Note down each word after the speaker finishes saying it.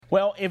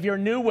Well, if you're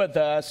new with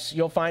us,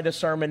 you'll find a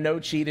sermon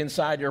note sheet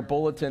inside your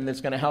bulletin that's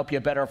going to help you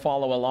better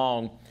follow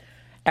along.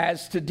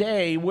 As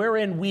today, we're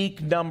in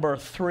week number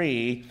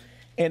 3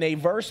 in a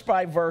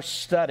verse-by-verse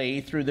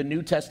study through the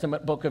New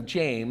Testament book of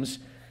James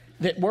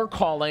that we're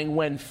calling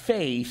When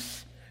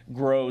Faith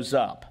Grows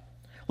Up.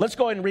 Let's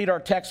go ahead and read our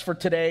text for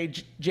today.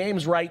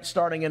 James writes,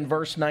 starting in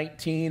verse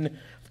 19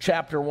 of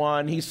chapter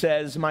 1, he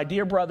says, "My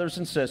dear brothers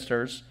and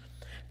sisters,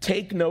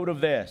 take note of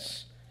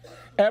this.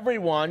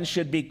 Everyone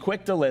should be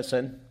quick to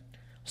listen,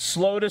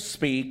 slow to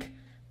speak,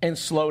 and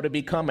slow to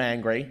become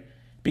angry,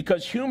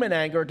 because human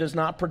anger does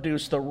not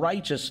produce the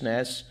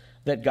righteousness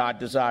that God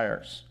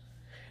desires.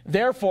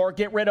 Therefore,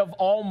 get rid of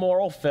all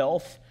moral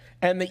filth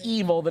and the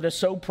evil that is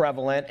so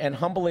prevalent, and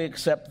humbly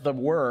accept the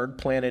word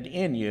planted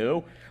in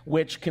you,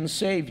 which can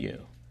save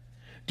you.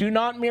 Do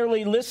not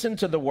merely listen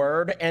to the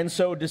word and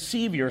so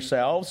deceive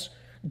yourselves.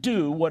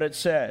 Do what it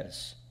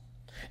says.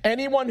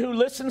 Anyone who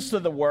listens to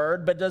the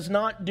word but does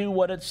not do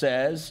what it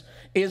says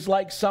is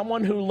like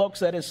someone who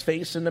looks at his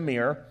face in the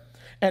mirror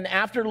and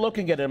after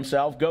looking at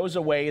himself goes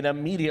away and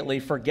immediately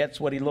forgets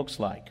what he looks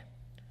like.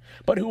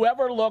 But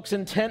whoever looks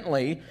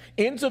intently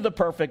into the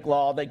perfect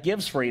law that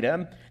gives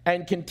freedom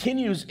and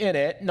continues in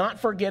it, not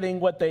forgetting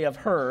what they have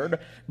heard,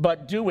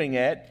 but doing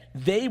it,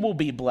 they will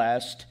be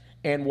blessed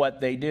in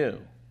what they do.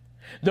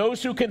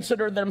 Those who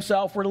consider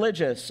themselves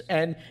religious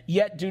and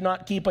yet do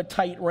not keep a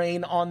tight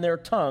rein on their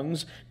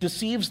tongues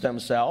deceives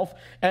themselves,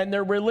 and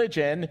their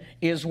religion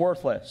is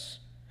worthless.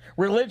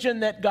 Religion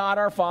that God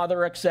our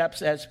Father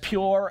accepts as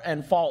pure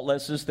and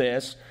faultless is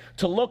this: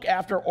 to look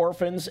after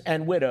orphans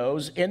and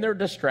widows in their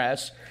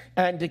distress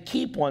and to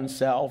keep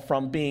oneself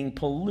from being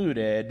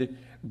polluted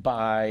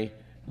by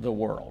the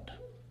world."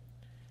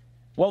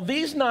 Well,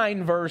 these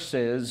 9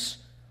 verses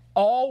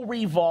all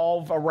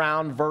revolve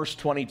around verse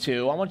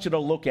 22. I want you to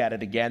look at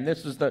it again.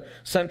 This is the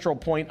central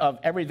point of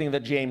everything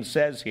that James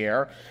says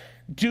here.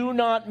 Do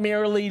not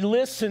merely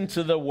listen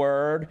to the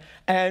word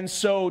and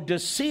so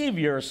deceive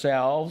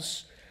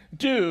yourselves.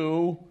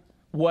 Do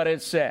what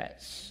it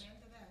says.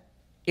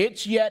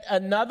 It's yet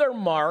another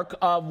mark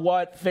of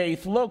what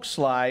faith looks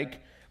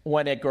like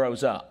when it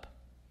grows up.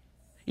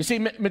 You see,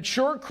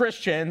 mature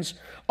Christians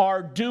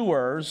are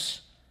doers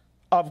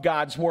of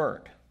God's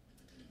word.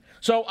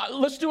 So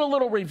let's do a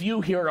little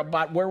review here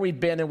about where we've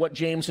been and what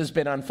James has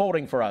been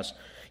unfolding for us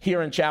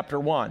here in chapter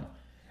 1.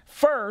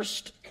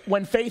 First,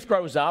 when faith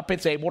grows up,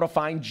 it's able to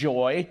find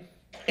joy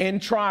in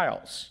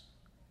trials.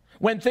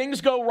 When things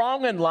go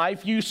wrong in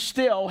life, you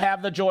still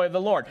have the joy of the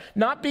Lord.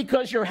 Not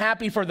because you're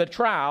happy for the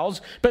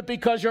trials, but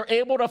because you're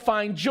able to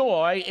find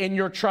joy in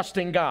your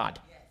trusting God.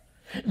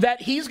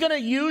 That he's going to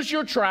use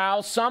your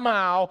trials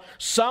somehow,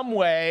 some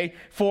way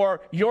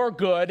for your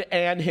good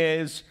and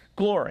his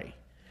glory.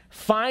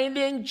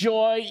 Finding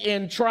joy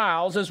in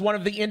trials is one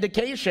of the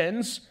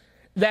indications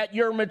that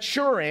you're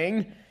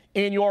maturing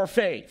in your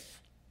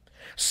faith.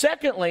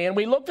 Secondly, and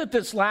we looked at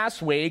this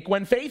last week,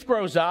 when faith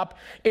grows up,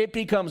 it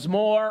becomes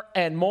more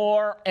and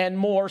more and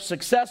more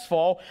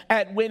successful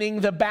at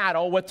winning the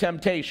battle with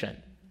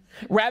temptation.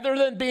 Rather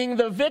than being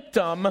the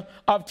victim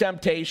of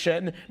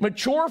temptation,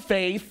 mature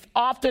faith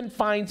often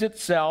finds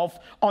itself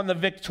on the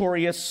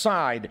victorious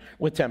side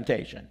with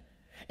temptation.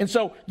 And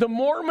so the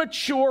more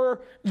mature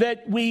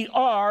that we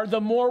are,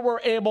 the more we're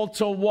able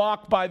to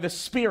walk by the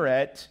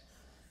Spirit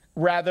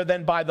rather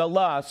than by the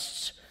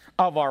lusts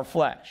of our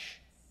flesh.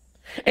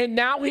 And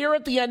now here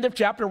at the end of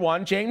chapter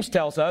 1, James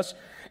tells us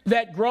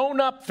that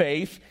grown-up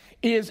faith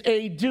is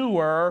a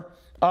doer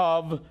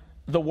of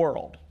the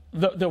world.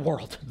 The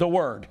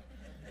word.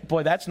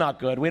 Boy, that's not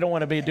good. We don't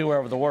want to be a doer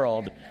of the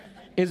world.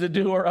 Is a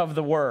doer of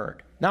the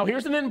word. Now,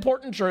 here's an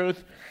important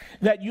truth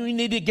that you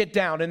need to get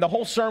down, and the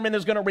whole sermon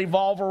is going to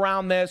revolve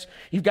around this.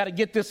 You've got to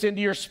get this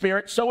into your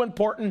spirit. So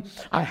important.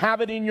 I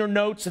have it in your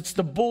notes. It's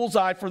the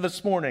bullseye for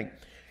this morning.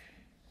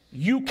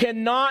 You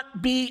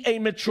cannot be a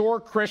mature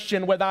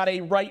Christian without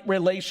a right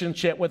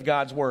relationship with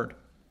God's word.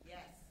 Yes.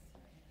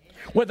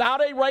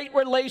 Without a right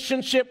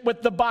relationship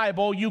with the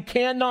Bible, you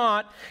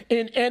cannot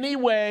in any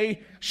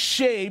way,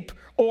 shape,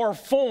 or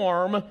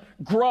form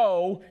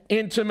grow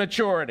into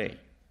maturity.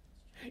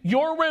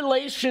 Your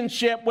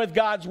relationship with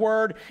God's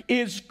word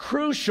is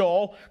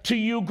crucial to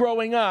you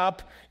growing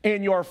up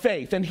in your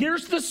faith. And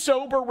here's the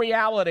sober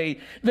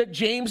reality that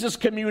James is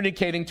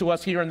communicating to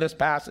us here in this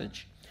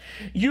passage.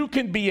 You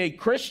can be a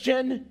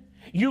Christian.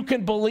 You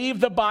can believe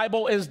the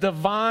Bible is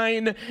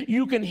divine.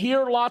 You can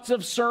hear lots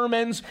of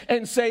sermons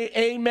and say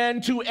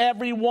amen to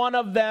every one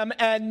of them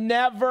and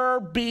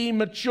never be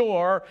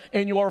mature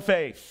in your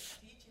faith.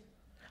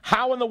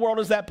 How in the world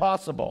is that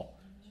possible?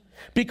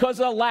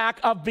 Because of a lack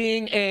of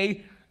being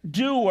a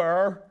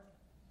doer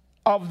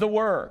of the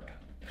word.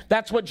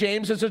 That's what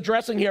James is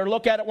addressing here.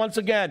 Look at it once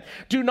again.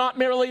 Do not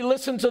merely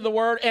listen to the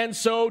word and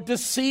so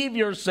deceive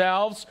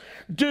yourselves.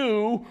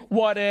 Do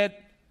what it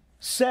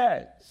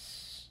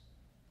says.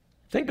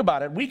 Think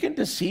about it. We can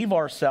deceive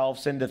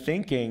ourselves into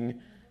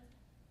thinking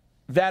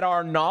that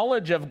our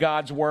knowledge of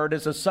God's word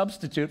is a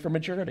substitute for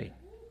maturity.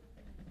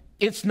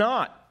 It's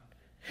not.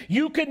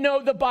 You could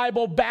know the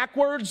Bible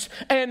backwards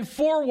and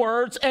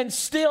forwards and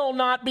still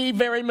not be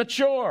very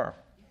mature.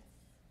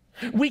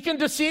 We can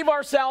deceive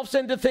ourselves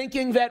into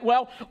thinking that,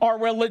 well, our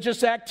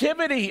religious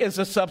activity is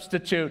a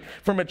substitute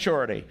for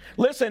maturity.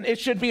 Listen, it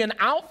should be an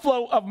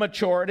outflow of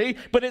maturity,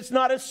 but it's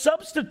not a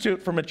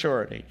substitute for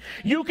maturity.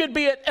 You could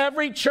be at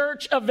every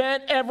church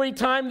event every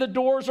time the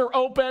doors are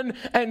open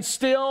and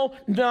still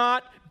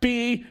not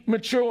be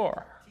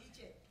mature.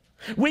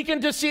 We can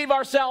deceive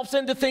ourselves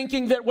into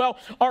thinking that, well,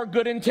 our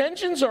good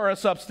intentions are a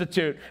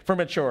substitute for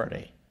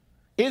maturity.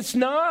 It's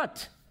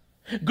not.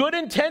 Good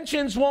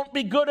intentions won't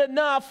be good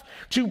enough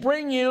to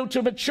bring you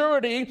to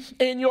maturity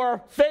in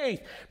your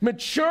faith.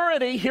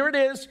 Maturity, here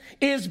it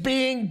is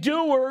being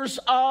doers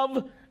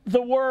of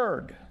the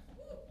word.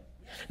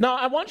 Now,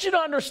 I want you to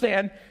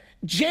understand,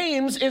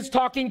 James is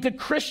talking to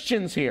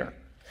Christians here.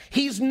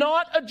 He's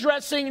not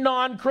addressing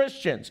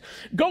non-Christians.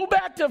 Go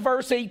back to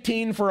verse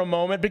 18 for a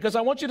moment because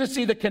I want you to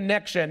see the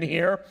connection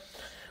here.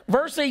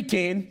 Verse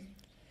 18,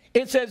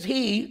 it says,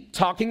 he,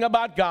 talking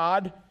about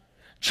God,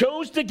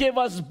 chose to give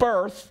us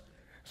birth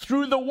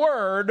through the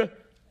word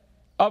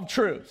of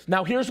truth.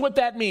 Now, here's what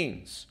that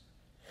means.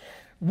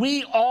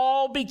 We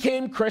all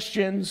became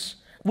Christians.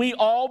 We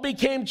all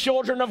became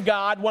children of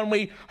God when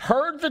we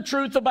heard the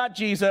truth about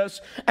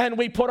Jesus and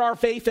we put our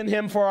faith in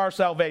him for our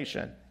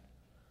salvation.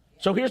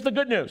 So here's the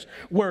good news.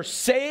 We're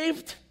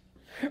saved.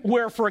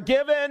 We're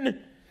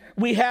forgiven.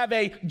 We have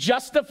a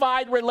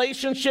justified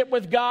relationship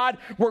with God.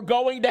 We're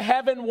going to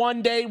heaven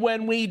one day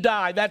when we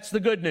die. That's the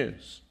good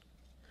news.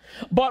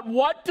 But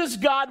what does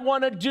God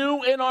want to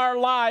do in our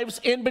lives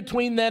in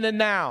between then and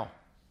now?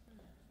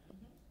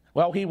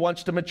 Well, he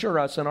wants to mature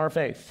us in our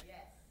faith.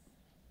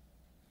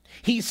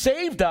 He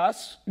saved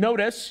us,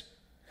 notice,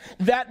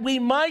 that we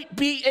might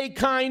be a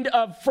kind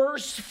of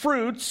first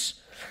fruits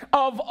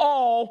of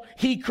all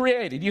he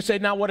created. You say,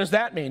 now what does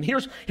that mean?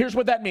 Here's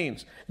what that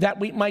means. That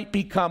we might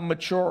become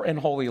mature and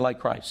holy like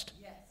Christ.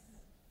 Yes.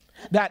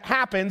 That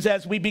happens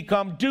as we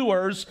become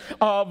doers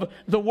of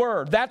the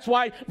word. That's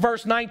why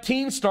verse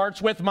 19 starts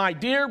with, my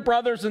dear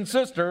brothers and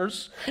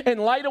sisters, in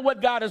light of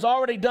what God has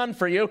already done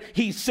for you,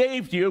 he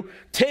saved you.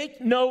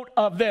 Take note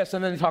of this.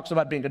 And then he talks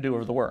about being a doer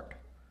of the word.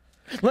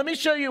 Let me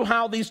show you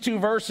how these two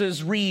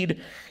verses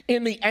read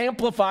in the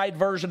amplified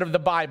version of the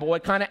Bible.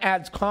 It kind of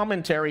adds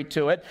commentary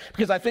to it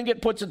because I think it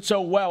puts it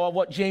so well of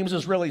what James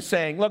is really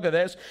saying. Look at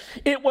this.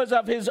 It was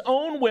of his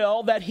own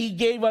will that he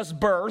gave us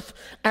birth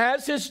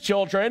as his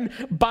children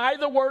by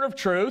the word of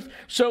truth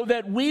so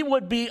that we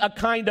would be a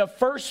kind of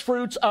first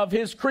fruits of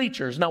his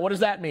creatures. Now, what does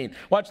that mean?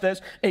 Watch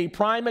this. A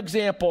prime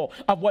example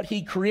of what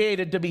he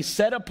created to be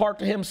set apart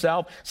to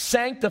himself,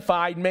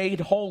 sanctified, made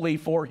holy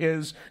for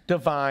his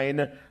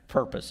divine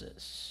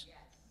purposes.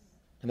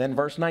 And then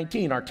verse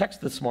 19, our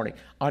text this morning.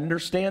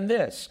 Understand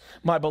this,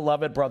 my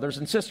beloved brothers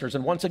and sisters.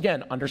 And once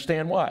again,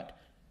 understand what?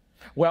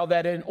 Well,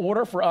 that in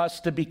order for us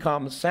to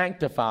become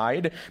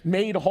sanctified,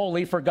 made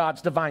holy for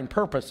God's divine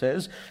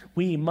purposes,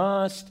 we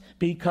must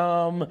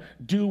become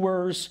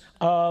doers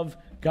of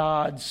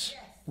God's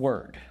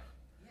word.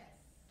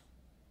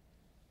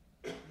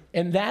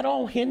 And that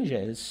all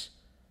hinges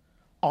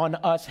on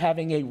us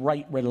having a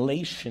right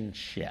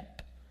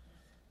relationship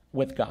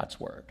with God's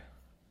word.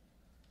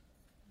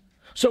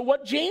 So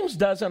what James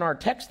does in our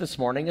text this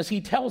morning is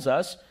he tells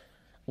us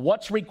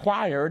what's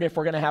required if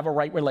we're going to have a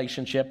right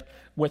relationship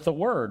with the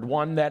word,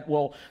 one that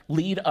will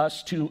lead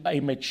us to a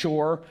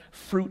mature,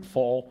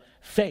 fruitful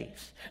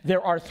faith.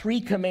 There are three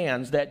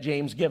commands that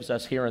James gives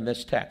us here in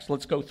this text.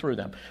 Let's go through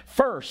them.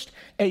 First,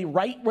 a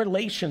right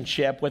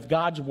relationship with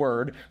God's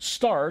word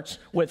starts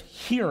with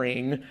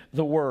hearing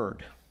the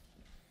word.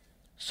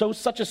 So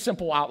such a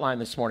simple outline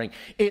this morning.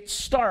 It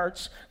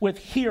starts with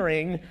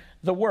hearing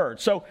the word.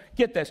 So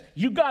get this,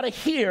 you got to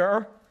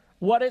hear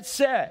what it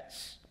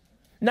says.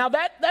 Now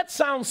that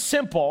sounds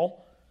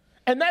simple,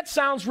 and that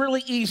sounds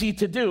really easy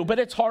to do, but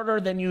it's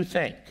harder than you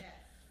think.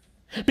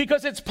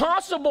 Because it's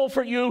possible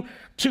for you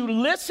to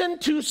listen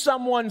to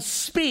someone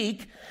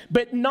speak,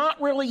 but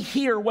not really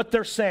hear what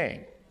they're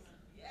saying.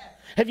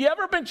 Have you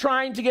ever been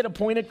trying to get a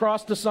point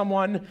across to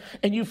someone,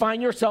 and you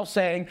find yourself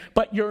saying,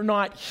 but you're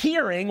not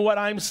hearing what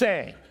I'm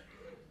saying?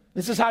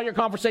 This is how your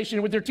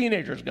conversation with your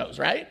teenagers goes,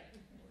 right?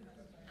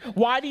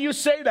 Why do you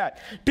say that?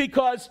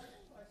 Because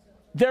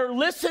they're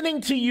listening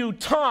to you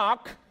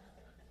talk,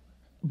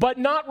 but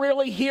not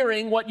really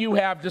hearing what you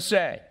have to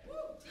say.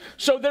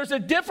 So there's a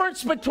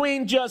difference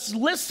between just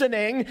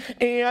listening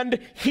and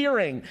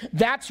hearing.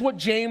 That's what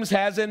James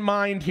has in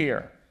mind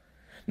here.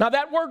 Now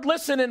that word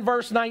listen in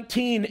verse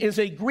 19 is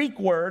a Greek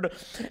word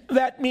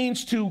that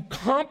means to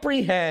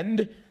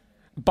comprehend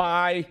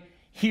by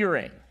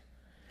hearing.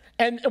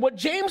 And what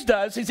James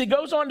does is he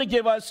goes on to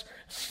give us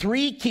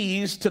three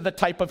keys to the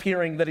type of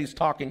hearing that he's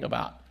talking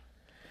about.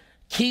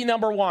 Key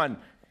number one,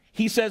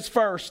 he says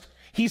first,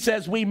 he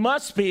says we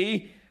must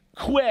be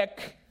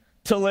quick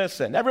to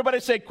listen. Everybody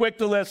say quick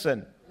to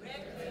listen.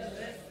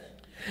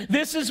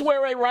 This is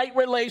where a right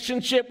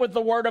relationship with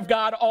the Word of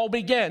God all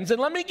begins. And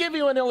let me give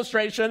you an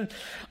illustration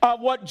of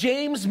what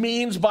James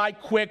means by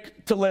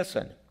quick to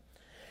listen.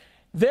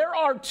 There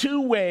are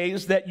two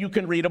ways that you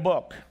can read a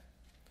book.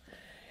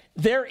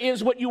 There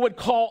is what you would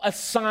call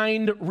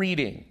assigned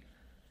reading.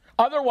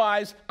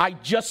 Otherwise, I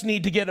just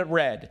need to get it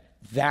read.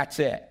 That's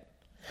it.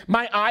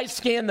 My eyes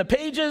scan the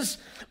pages,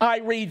 I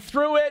read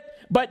through it,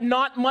 but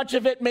not much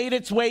of it made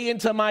its way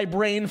into my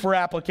brain for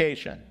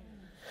application.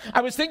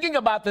 I was thinking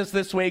about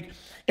this week,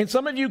 and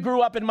some of you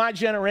grew up in my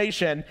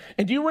generation,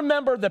 and do you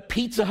remember the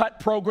Pizza Hut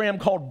program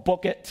called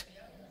Book It?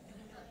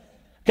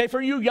 Okay,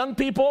 for you young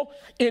people,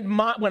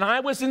 when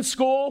I was in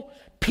school,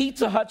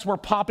 Pizza Huts were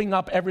popping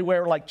up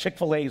everywhere like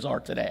Chick-fil-A's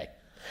are today.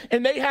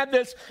 And they had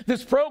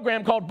this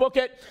program called Book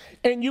It,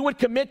 and you would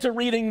commit to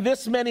reading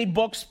this many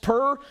books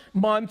per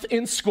month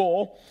in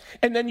school,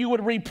 and then you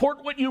would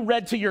report what you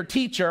read to your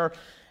teacher,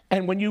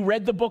 and when you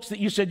read the books that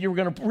you said you were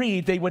going to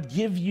read, they would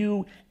give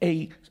you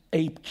a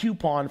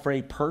coupon for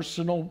a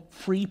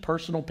free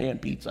personal pan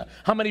pizza.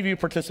 How many of you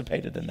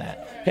participated in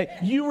that? Okay,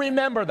 you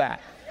remember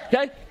that,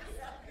 okay?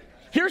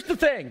 Here's the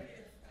thing.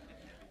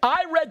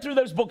 I read through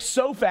those books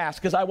so fast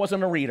because I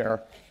wasn't a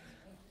reader.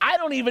 I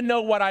don't even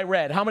know what I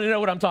read. How many know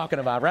what I'm talking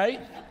about,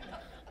 right?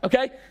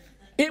 Okay?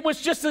 It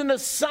was just an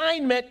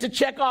assignment to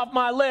check off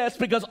my list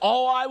because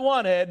all I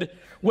wanted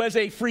was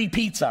a free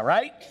pizza,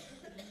 right?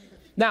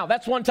 Now,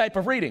 that's one type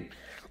of reading.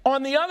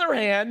 On the other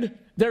hand,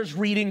 there's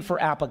reading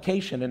for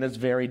application, and it's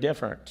very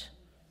different.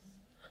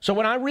 So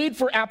when I read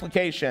for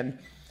application,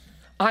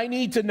 I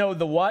need to know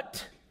the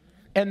what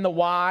and the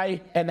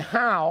why and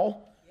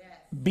how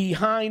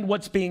behind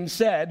what's being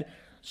said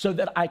so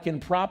that I can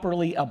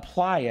properly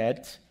apply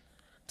it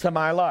to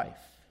my life.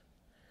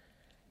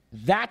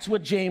 That's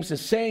what James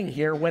is saying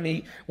here when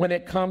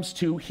it comes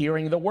to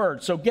hearing the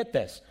word. So get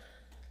this.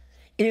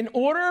 In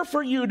order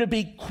for you to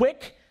be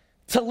quick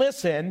to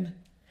listen,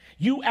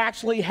 you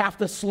actually have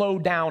to slow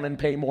down and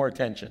pay more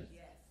attention.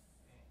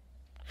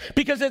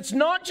 Because it's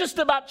not just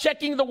about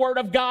checking the word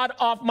of God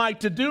off my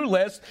to-do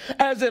list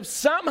as if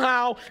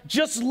somehow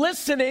just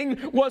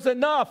listening was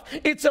enough.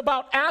 It's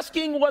about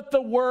asking what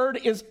the word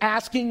is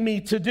asking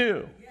me to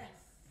do. Yes.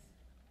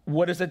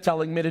 What is it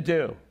telling me to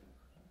do?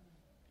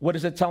 What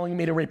is it telling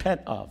me to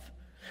repent of?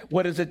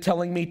 What is it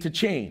telling me to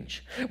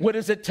change? What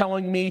is it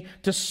telling me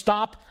to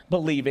stop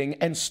believing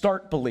and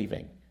start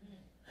believing?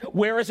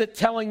 Where is it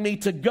telling me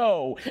to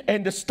go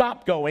and to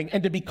stop going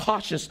and to be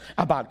cautious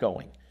about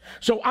going?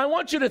 So I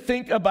want you to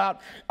think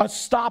about a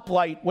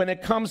stoplight when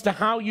it comes to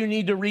how you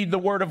need to read the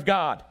Word of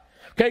God.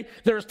 Okay?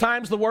 There's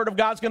times the Word of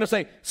God's going to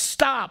say,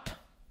 stop.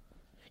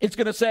 It's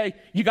going to say,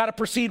 you got to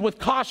proceed with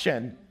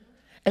caution.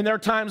 And there are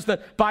times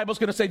the Bible's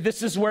going to say,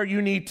 this is where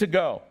you need to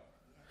go.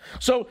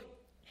 So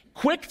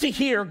quick to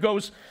hear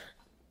goes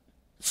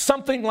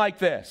something like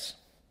this.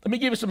 Let me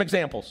give you some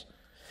examples.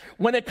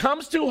 When it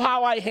comes to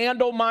how I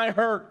handle my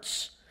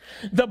hurts,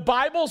 the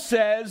Bible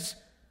says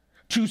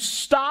to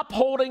stop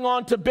holding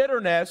on to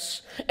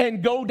bitterness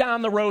and go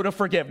down the road of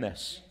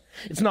forgiveness.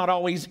 It's not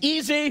always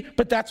easy,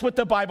 but that's what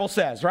the Bible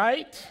says,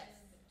 right?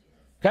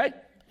 Okay?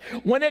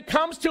 When it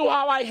comes to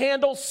how I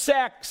handle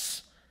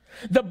sex,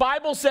 the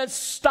Bible says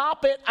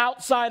stop it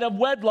outside of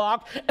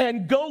wedlock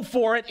and go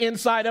for it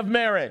inside of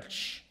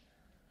marriage.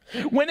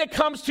 When it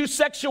comes to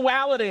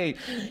sexuality,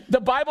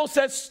 the Bible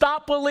says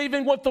stop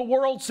believing what the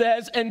world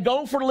says and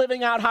go for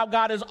living out how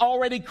God has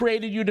already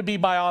created you to be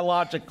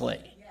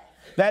biologically.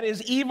 That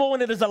is evil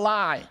and it is a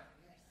lie.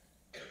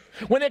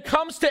 When it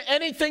comes to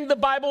anything the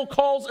Bible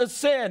calls a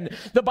sin,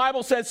 the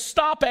Bible says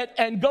stop it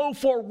and go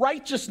for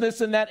righteousness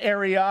in that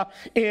area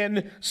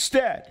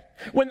instead.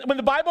 When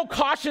the Bible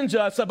cautions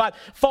us about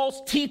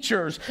false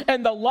teachers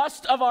and the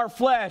lust of our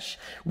flesh,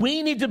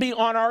 we need to be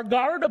on our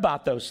guard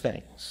about those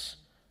things.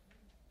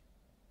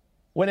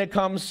 When it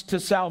comes to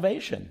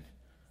salvation,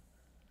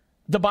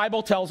 the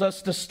Bible tells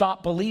us to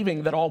stop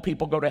believing that all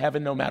people go to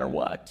heaven no matter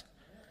what,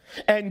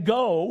 and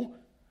go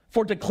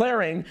for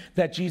declaring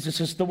that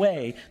Jesus is the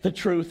way, the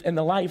truth, and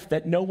the life,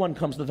 that no one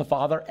comes to the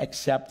Father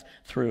except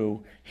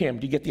through him.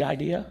 Do you get the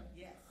idea?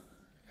 Yes.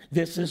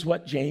 This is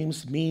what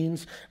James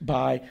means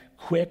by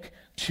quick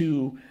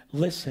to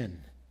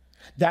listen.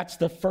 That's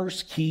the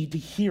first key to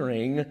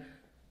hearing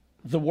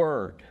the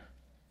word.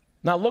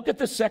 Now look at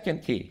the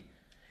second key.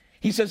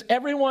 He says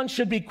everyone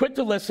should be quick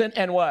to listen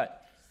and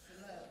what?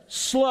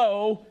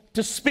 Slow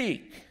to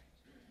speak.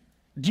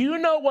 Do you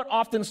know what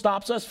often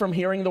stops us from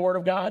hearing the word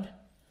of God?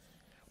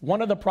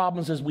 One of the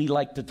problems is we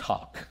like to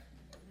talk.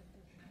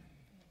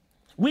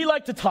 We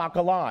like to talk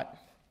a lot.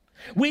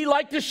 We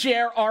like to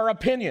share our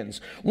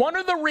opinions. One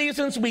of the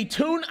reasons we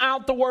tune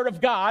out the Word of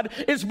God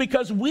is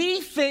because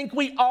we think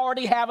we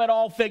already have it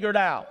all figured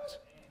out.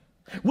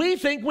 We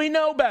think we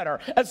know better.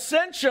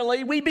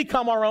 Essentially, we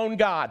become our own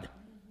God.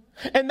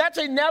 And that's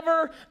a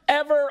never,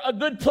 ever a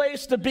good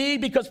place to be,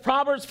 because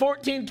Proverbs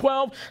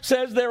 14:12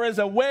 says there is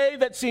a way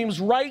that seems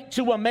right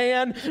to a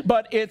man,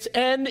 but its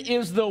end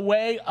is the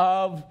way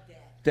of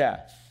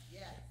death.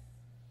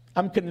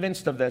 I'm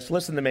convinced of this.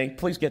 Listen to me.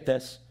 Please get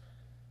this.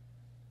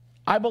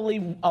 I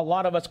believe a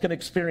lot of us can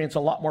experience a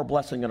lot more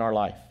blessing in our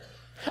life.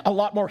 a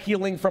lot more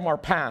healing from our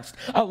past,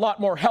 a lot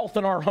more health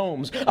in our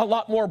homes, a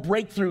lot more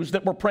breakthroughs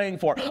that we're praying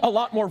for, a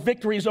lot more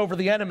victories over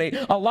the enemy,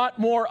 a lot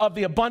more of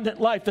the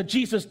abundant life that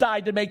Jesus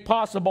died to make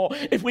possible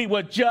if we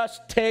would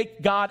just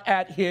take God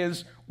at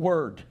his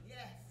word. Yes.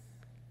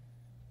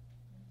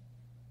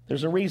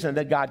 There's a reason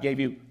that God gave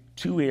you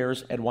 2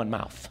 ears and 1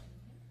 mouth.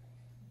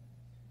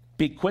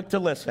 Be quick to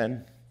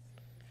listen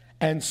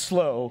and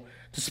slow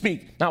to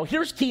speak. Now,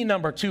 here's key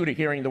number 2 to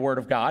hearing the word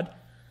of God.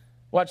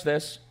 Watch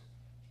this.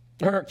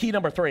 Or key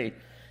number 3.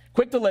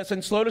 Quick to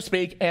listen, slow to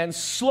speak, and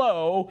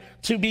slow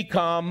to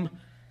become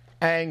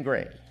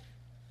angry.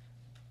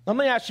 Let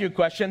me ask you a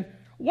question.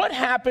 What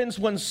happens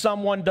when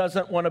someone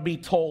doesn't want to be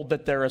told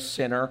that they're a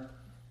sinner?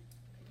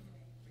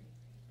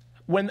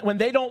 When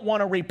they don't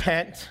want to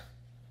repent,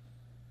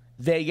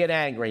 they get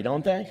angry,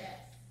 don't they?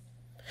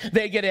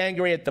 They get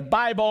angry at the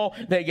Bible,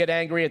 they get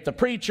angry at the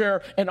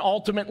preacher, and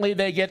ultimately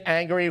they get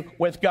angry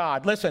with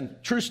God. Listen,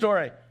 true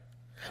story.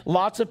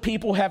 Lots of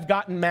people have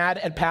gotten mad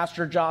at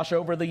Pastor Josh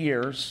over the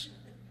years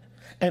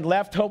and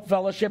left Hope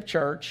Fellowship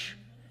Church,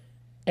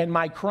 and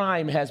my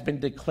crime has been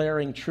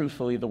declaring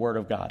truthfully the Word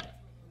of God.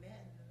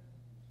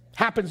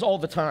 Happens all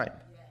the time.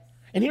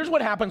 And here's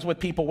what happens with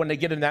people when they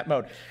get in that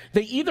mode.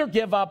 They either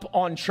give up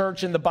on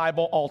church and the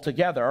Bible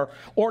altogether,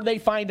 or they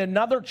find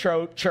another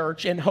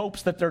church in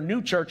hopes that their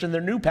new church and their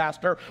new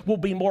pastor will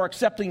be more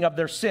accepting of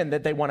their sin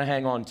that they want to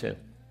hang on to.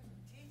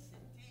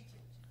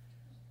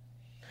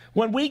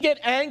 When we get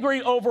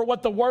angry over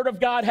what the Word of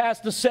God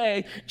has to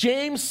say,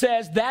 James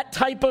says that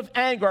type of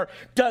anger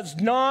does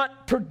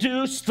not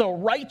produce the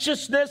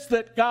righteousness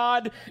that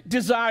God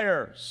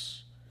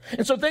desires.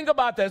 And so think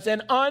about this.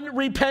 An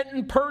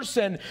unrepentant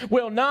person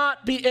will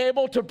not be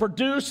able to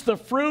produce the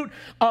fruit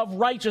of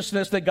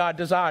righteousness that God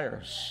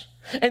desires.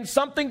 And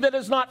something that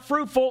is not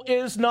fruitful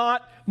is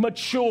not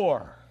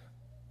mature.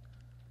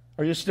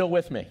 Are you still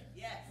with me?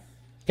 Yes.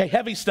 Okay,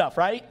 heavy stuff,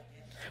 right?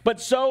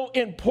 But so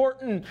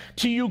important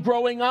to you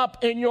growing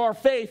up in your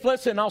faith.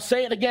 Listen, I'll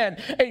say it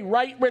again. A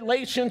right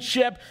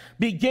relationship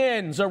with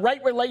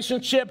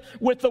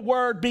the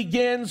Word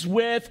begins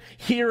with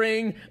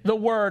hearing the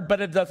Word,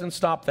 but it doesn't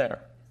stop there.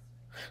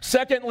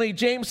 Secondly,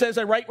 James says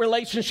a right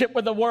relationship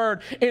with the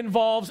Word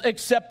involves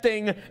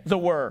accepting the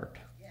Word.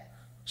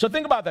 So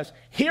think about this.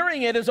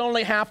 Hearing it is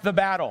only half the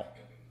battle.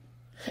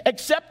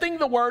 Accepting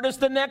the Word is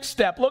the next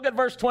step. Look at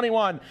verse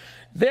 21.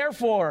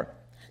 Therefore,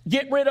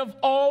 get rid of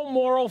all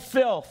moral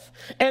filth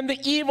and the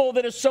evil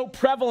that is so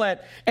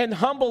prevalent, and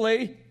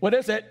humbly, what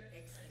is it?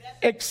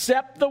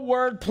 Accept the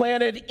word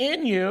planted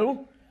in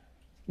you,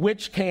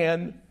 which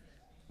can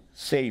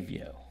save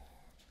you.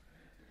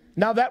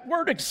 Now, that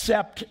word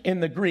accept in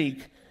the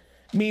Greek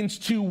means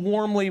to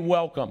warmly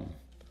welcome.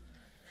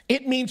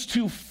 It means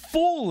to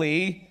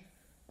fully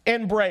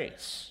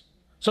embrace.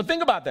 So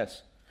think about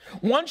this.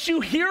 Once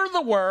you hear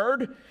the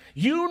word,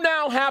 you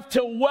now have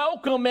to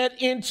welcome it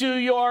into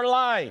your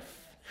life.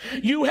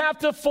 You have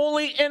to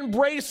fully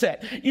embrace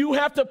it. You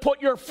have to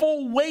put your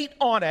full weight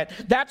on it.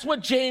 That's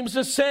what James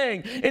is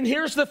saying. And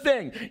here's the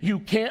thing. You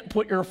can't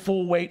put your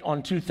full weight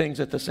on 2 things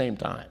at the same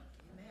time.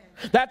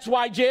 That's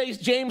why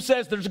James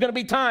says there's going to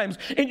be times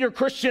in your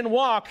Christian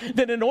walk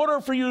that in order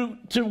for you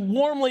to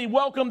warmly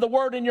welcome the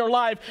word in your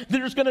life,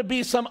 there's going to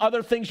be some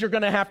other things you're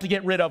going to have to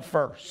get rid of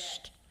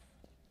first.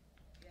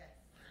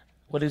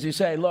 What does he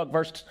say? Look,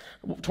 verse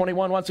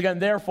 21 once again.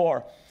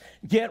 Therefore,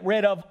 get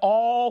rid of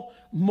all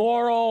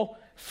moral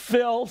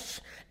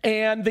filth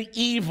and the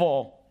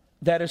evil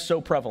that is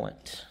so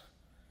prevalent.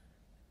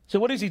 So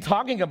what is he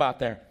talking about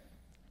there?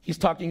 He's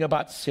talking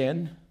about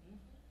sin.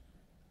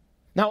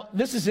 Now,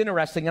 this is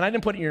interesting, and I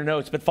didn't put it in your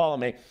notes, but follow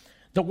me.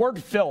 The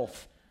word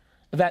filth,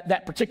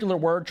 that particular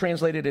word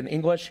translated in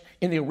English,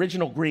 in the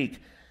original Greek,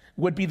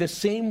 would be the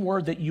same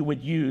word that you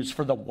would use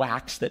for the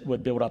wax that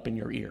would build up in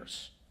your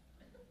ears.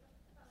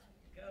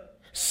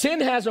 Sin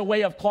has a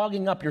way of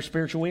clogging up your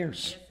spiritual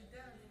ears.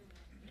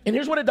 And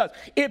here's what it does.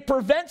 It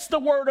prevents the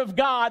word of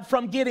God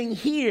from getting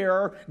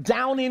here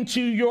down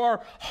into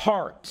your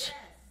heart.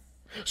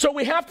 So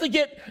we have to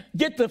get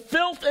the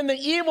filth and the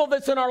evil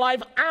that's in our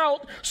life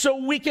out so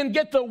we can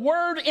get the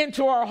word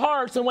into our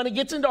hearts. And when it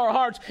gets into our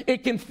hearts,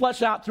 it can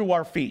flesh out through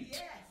our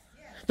feet.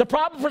 The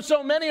problem for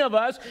so many of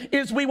us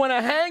is we want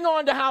to hang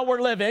on to how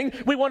we're living.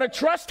 We want to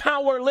trust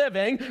how we're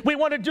living. We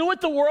want to do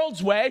it the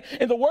world's way.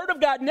 And the word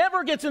of God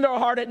never gets into our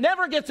heart. It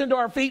never gets into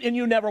our feet, and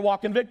you never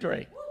walk in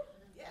victory.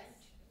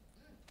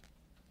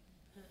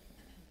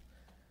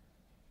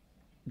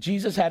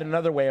 Jesus had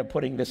another way of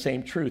putting the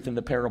same truth in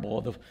the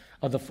parable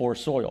of the 4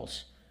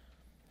 soils.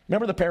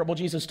 Remember the parable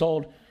Jesus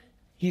told?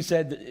 He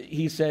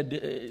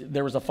said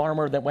there was a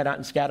farmer that went out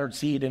and scattered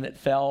seed, and it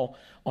fell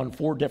on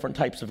 4 different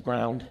types of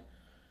ground.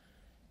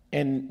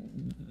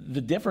 And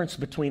the difference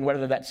between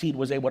whether that seed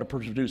was able to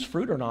produce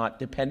fruit or not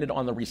depended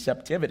on the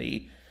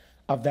receptivity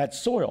of that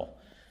soil.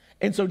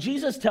 And so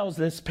Jesus tells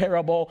this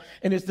parable,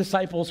 and his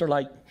disciples are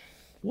like,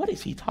 what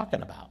is he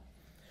talking about?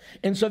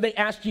 And so they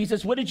asked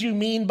Jesus, what did you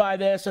mean by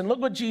this? And look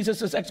what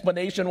Jesus'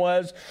 explanation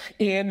was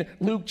in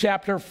Luke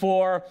chapter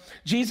 4.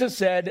 Jesus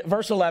said,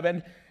 verse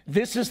 11,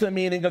 This is the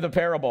meaning of the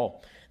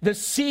parable. The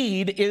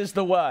seed is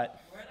the what?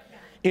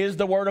 Is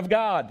the word of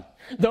God.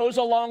 Those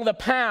along the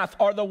path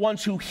are the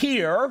ones who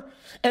hear,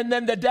 and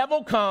then the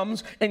devil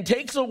comes and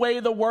takes away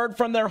the word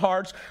from their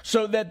hearts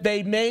so that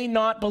they may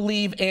not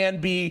believe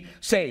and be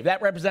saved.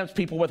 That represents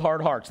people with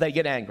hard hearts. They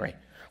get angry.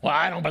 Well,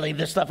 I don't believe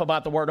this stuff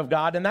about the word of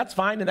God, and that's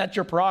fine, and that's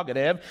your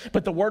prerogative,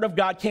 but the word of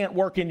God can't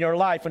work in your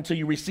life until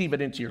you receive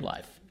it into your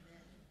life.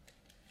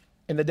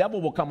 And the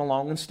devil will come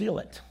along and steal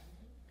it.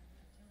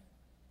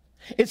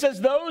 It says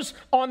those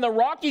on the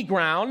rocky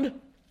ground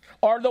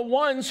are the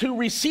ones who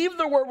receive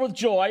the word with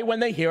joy when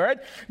they hear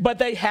it, but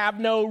they have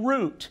no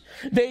root.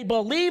 They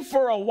believe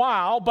for a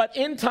while, but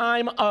in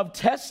time of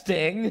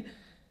testing,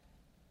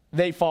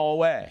 they fall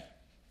away.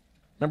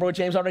 Remember what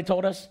James already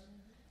told us?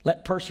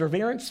 Let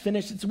perseverance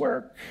finish its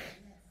work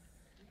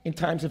in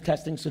times of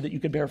testing so that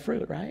you could bear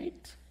fruit,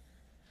 right?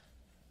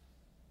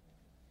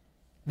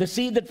 The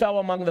seed that fell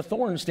among the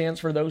thorns stands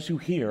for those who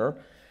hear,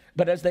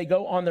 but as they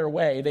go on their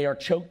way, they are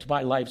choked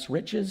by life's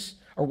riches,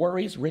 or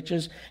worries,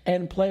 riches,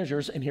 and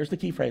pleasures. And here's the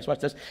key phrase, watch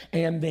this.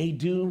 And they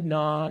do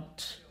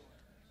not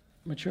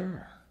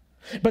mature.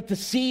 But the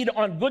seed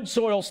on good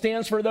soil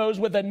stands for those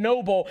with a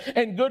noble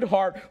and good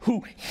heart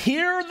who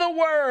hear the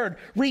word,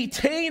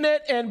 retain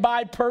it, and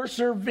by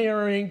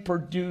persevering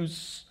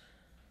produce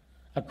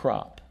a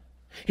crop.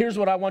 Here's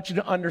what I want you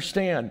to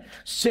understand.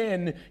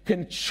 Sin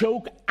can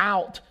choke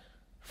out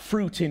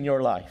fruit in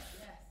your life.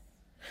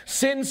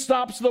 Sin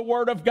stops the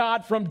word of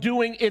God from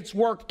doing its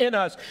work in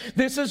us.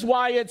 This is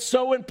why it's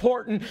so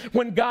important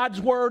when God's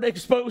word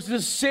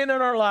exposes sin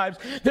in our lives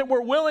that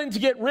we're willing to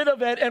get rid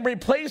of it and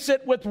replace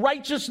it with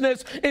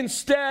righteousness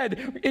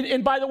instead.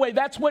 And by the way,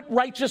 that's what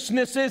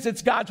righteousness is.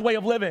 It's God's way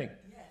of living.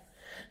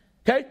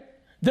 Okay?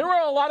 There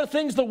are a lot of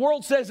things the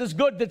world says is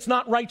good that's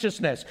not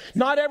righteousness.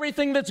 Not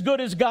everything that's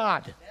good is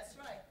God.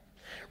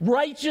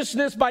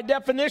 Righteousness, by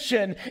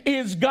definition,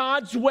 is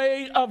God's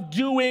way of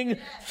doing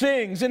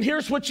things. And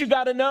here's what you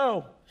got to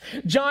know.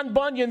 John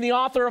Bunyan, the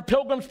author of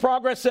Pilgrim's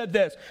Progress, said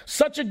this.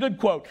 Such a good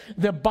quote.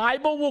 The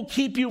Bible will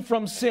keep you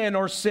from sin,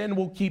 or sin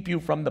will keep you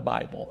from the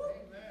Bible.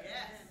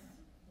 Yes.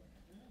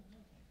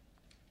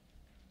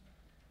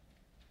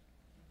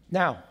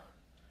 Now,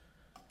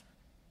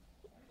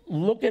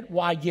 look at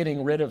why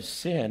getting rid of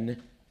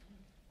sin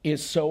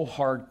is so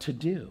hard to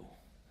do.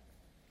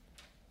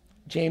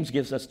 James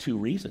gives us two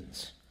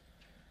reasons.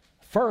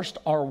 First,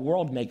 our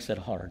world makes it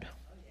hard.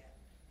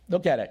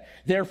 Look at it.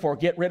 Therefore,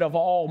 get rid of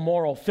all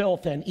moral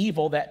filth and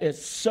evil that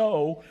is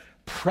so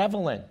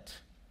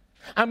prevalent.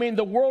 I mean,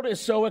 the world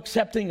is so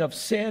accepting of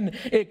sin.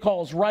 It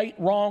calls right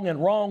wrong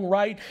and wrong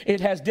right.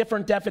 It has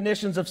different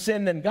definitions of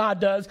sin than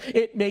God does.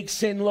 It makes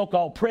sin look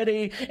all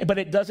pretty, but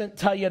it doesn't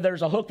tell you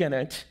there's a hook in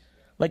it,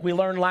 like we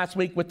learned last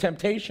week with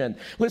temptation.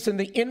 Listen,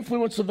 the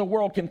influence of the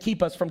world can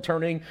keep us from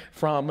turning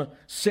from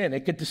sin.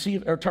 It could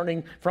deceive, or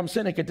turning from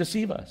sin, it could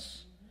deceive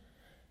us.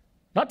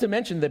 Not to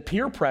mention the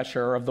peer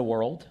pressure of the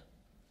world.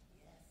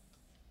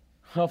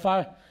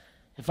 Well,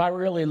 if I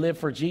really live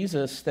for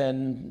Jesus,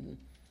 then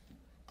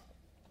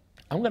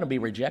I'm going to be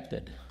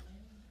rejected.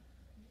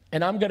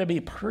 And I'm going to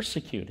be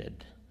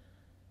persecuted.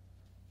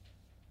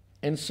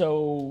 And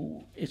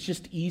so it's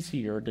just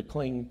easier to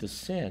cling to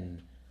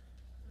sin.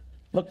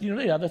 Look, you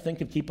know the other thing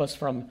could keep us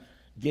from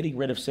getting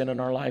rid of sin in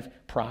our life?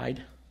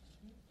 Pride.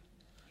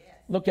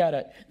 Look at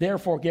it.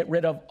 Therefore, get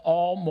rid of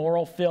all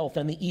moral filth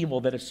and the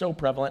evil that is so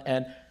prevalent,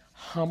 and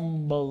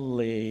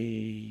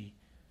humbly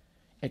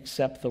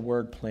accept the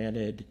word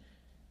planted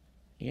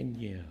in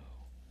you.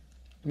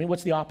 I mean,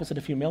 what's the opposite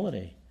of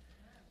humility?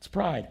 It's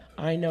pride.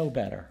 I know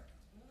better.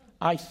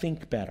 I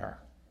think better.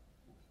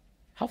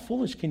 How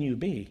foolish can you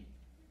be?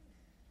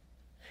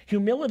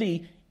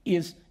 Humility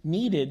is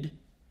needed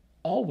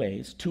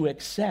always to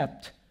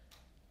accept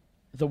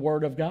the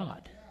word of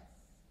God.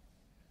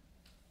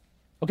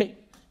 Okay,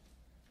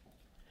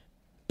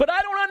 but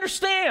I don't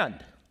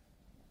understand.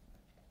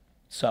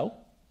 So?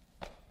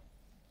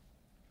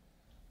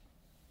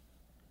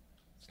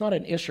 It's not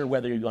an issue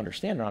whether you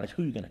understand or not, it's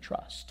who you're going to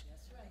trust.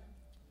 That's right.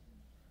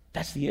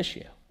 That's the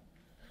issue.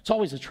 It's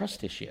always a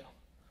trust issue.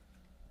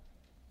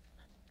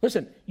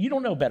 Listen, you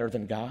don't know better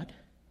than God.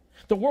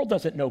 The world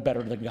doesn't know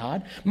better than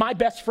God. My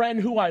best friend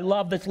who I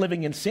love that's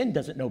living in sin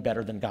doesn't know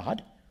better than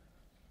God.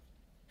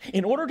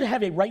 In order to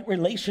have a right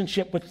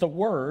relationship with the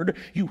word,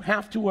 you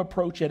have to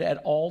approach it at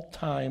all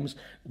times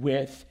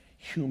with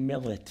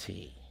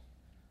humility.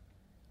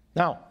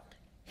 Now,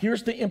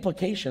 here's the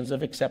implications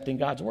of accepting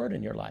God's word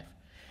in your life.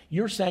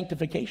 Your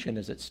sanctification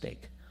is at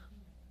stake.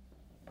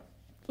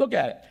 Look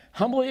at it.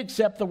 Humbly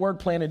accept the word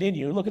planted in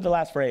you. Look at the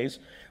last phrase,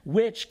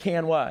 which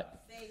can what?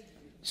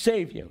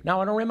 Save you. Now, I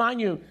want to remind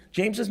you,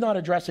 James is not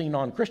addressing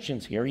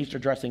non-Christians here. He's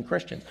addressing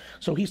Christians.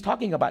 So he's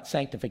talking about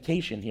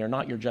sanctification here,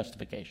 not your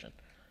justification.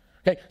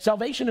 Okay,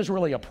 salvation is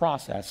really a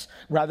process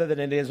rather than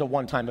it is a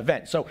one-time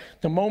event. So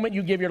the moment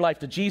you give your life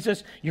to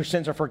Jesus, your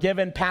sins are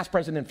forgiven, past,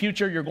 present, and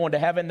future. You're going to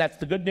heaven. That's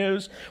the good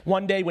news.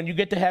 One day when you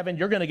get to heaven,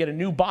 you're going to get a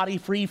new body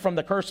free from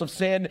the curse of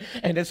sin,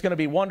 and it's going to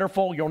be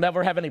wonderful. You'll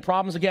never have any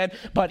problems again.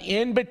 But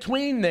in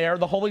between there,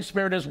 the Holy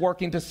Spirit is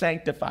working to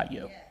sanctify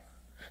you.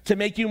 to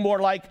make you more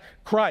like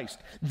Christ.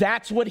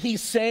 That's what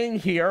he's saying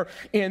here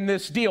in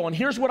this deal. And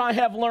here's what I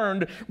have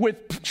learned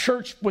with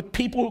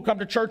people who come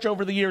to church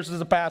over the years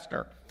as a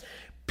pastor.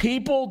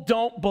 People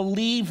don't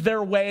believe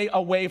their way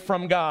away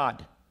from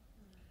God.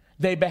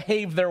 They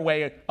behave their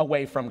way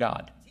away from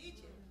God.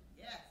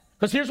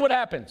 Because here's what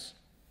happens.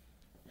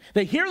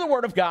 They hear the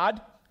word of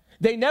God.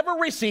 They never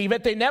receive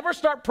it. They never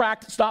start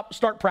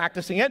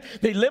practicing it.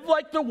 They live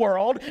like the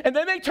world. And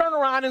then they turn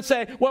around and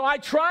say, well, I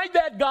tried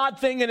that God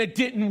thing and it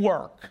didn't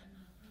work.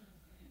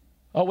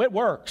 Oh, it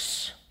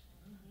works.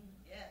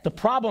 The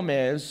problem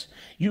is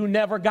you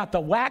never got the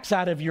wax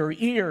out of your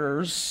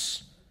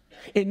ears.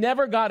 It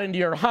never got into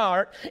your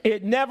heart.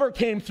 It never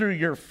came through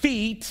your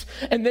feet.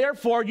 And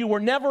therefore, you were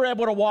never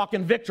able to walk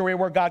in victory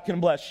where God can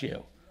bless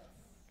you.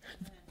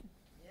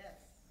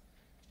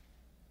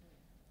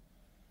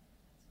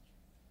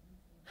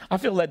 I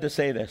feel led to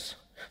say this.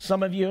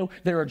 Some of you,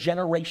 there are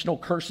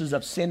generational curses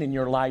of sin in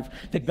your life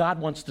that God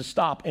wants to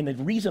stop. And the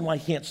reason why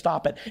he can't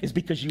stop it is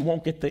because you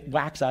won't get the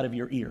wax out of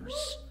your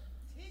ears.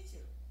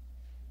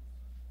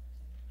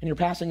 And you're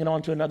passing it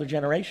on to another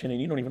generation and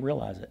you don't even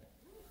realize it.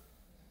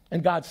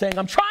 And God's saying,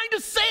 I'm trying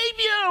to save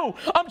you.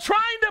 I'm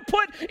trying to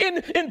put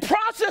in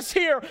process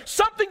here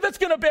something that's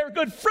going to bear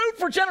good fruit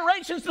for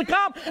generations to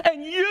come.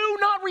 And you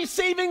not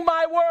receiving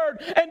my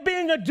word and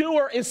being a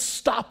doer is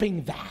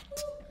stopping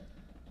that.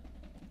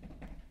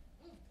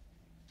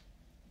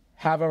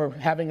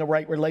 Having a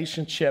right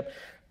relationship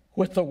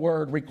with the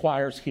word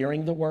requires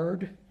hearing the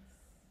word,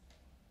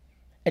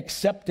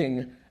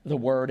 accepting the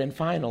word, and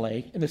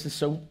finally, and this is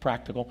so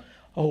practical,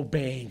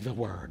 obeying the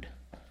word.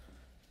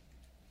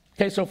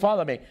 Okay, so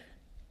follow me.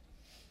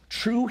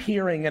 True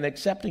hearing and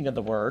accepting of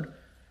the word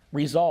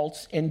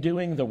results in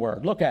doing the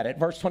word. Look at it.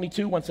 Verse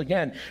 22, once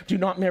again, do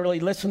not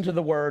merely listen to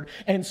the word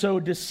and so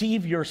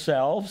deceive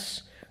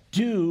yourselves.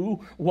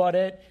 Do what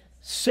it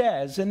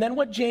says. And then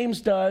what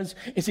James does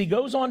is he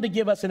goes on to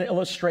give us an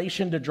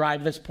illustration to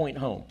drive this point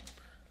home.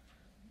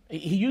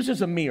 He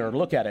uses a mirror.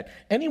 Look at it.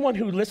 Anyone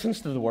who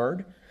listens to the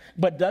word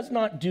but does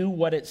not do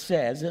what it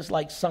says is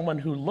like someone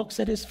who looks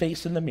at his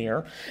face in the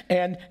mirror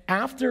and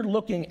after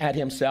looking at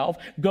himself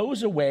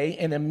goes away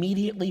and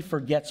immediately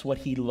forgets what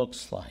he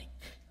looks like.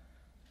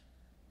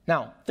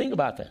 Now, think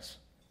about this.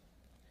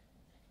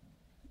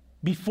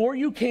 Before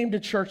you came to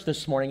church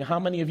this morning, how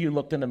many of you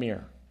looked in the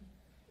mirror?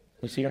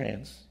 Let me see your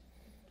hands.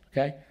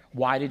 Okay?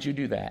 Why did you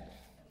do that?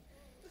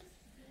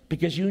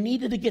 Because you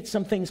needed to get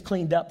some things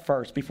cleaned up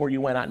first before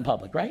you went out in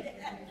public, right?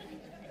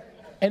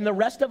 And the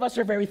rest of us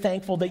are very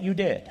thankful that you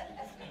did.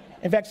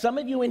 In fact, some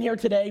of you in here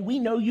today, we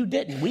know you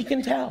didn't. We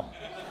can tell.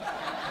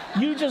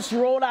 You just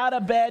rolled out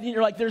of bed and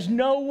you're like, there's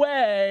no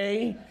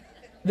way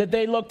that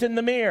they looked in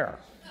the mirror.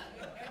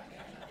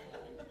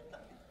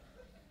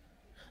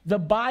 The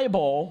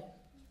Bible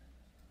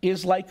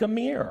is like a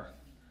mirror.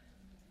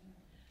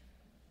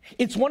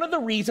 It's one of the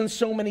reasons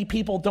so many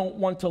people don't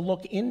want to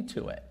look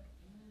into it.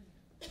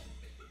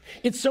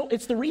 It's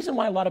the reason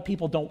why a lot of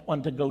people don't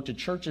want to go to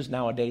churches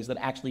nowadays that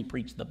actually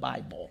preach the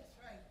Bible.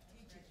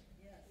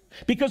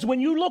 Because when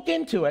you look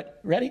into it,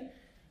 ready?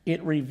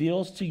 It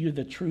reveals to you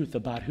the truth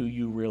about who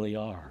you really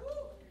are.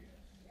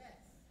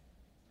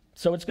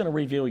 So it's going to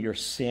reveal your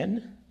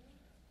sin,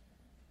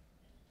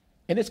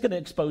 and it's going to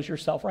expose your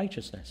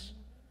self-righteousness.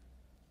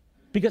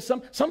 Because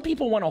some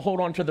people want to hold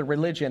on to their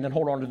religion and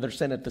hold on to their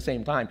sin at the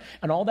same time.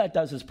 And all that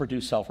does is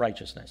produce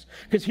self-righteousness.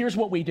 Because here's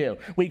what we do.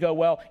 We go,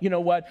 well, you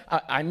know what?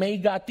 I may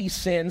got these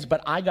sins,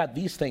 but I got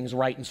these things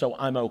right, and so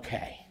I'm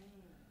okay.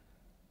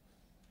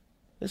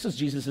 This is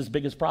Jesus'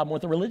 biggest problem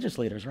with the religious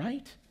leaders,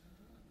 right?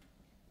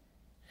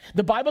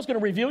 The Bible's going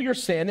to reveal your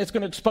sin. It's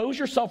going to expose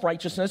your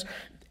self-righteousness.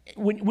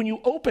 When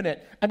you open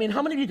it, I mean,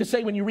 how many of you can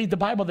say when you read the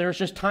Bible, there's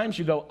just times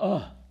you go,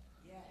 ugh.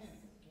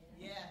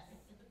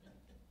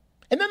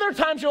 And then there are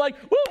times you're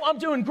like, woo, I'm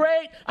doing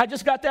great. I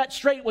just got that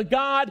straight with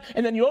God.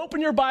 And then you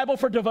open your Bible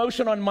for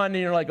devotion on Monday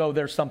and you're like, oh,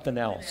 there's something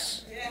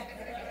else.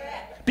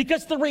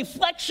 Because the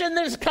reflection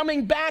that is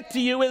coming back to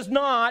you is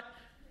not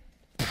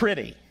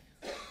pretty.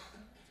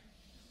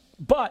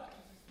 But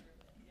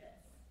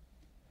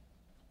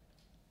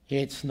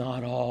it's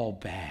not all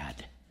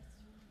bad.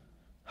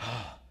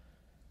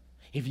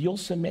 If you'll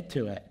submit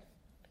to it,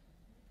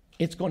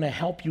 it's going to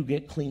help you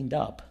get cleaned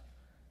up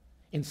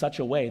in such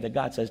a way that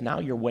God says, now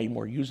you're way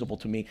more usable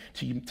to me,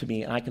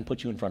 and I can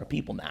put you in front of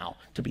people now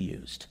to be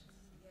used.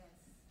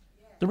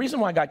 The reason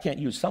why God can't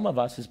use some of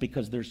us is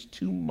because there's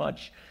too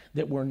much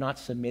that we're not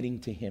submitting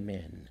to him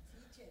in.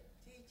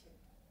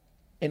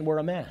 And we're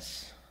a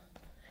mess.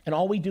 And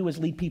all we do is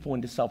lead people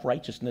into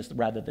self-righteousness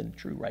rather than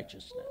true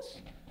righteousness.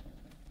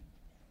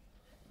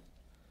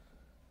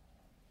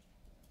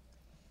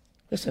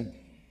 Listen.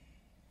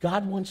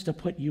 God wants to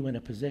put you in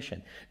a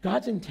position.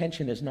 God's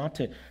intention is not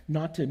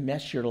to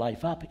mess your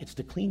life up. It's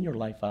to clean your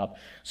life up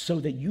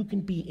so that you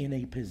can be in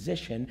a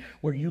position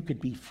where you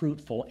could be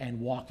fruitful and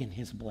walk in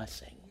his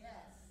blessing.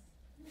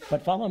 Yes.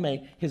 But follow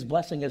me, his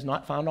blessing is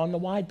not found on the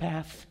wide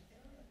path.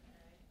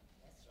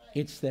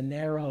 It's the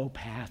narrow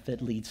path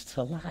that leads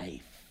to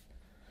life.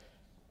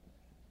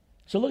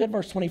 So look at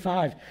verse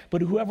 25.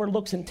 But whoever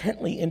looks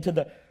intently into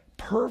the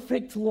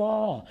perfect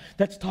law,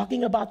 that's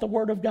talking about the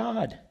word of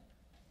God,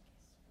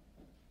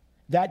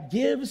 that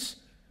gives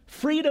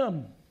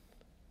freedom.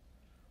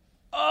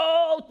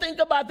 Oh, think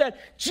about that.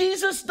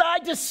 Jesus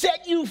died to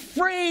set you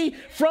free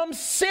from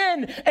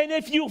sin. And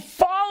if you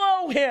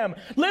follow him,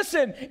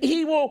 listen,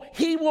 he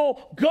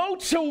will go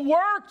to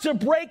work to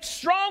break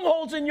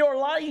strongholds in your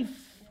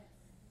life.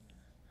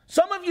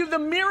 Some of you, the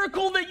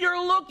miracle that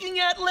you're looking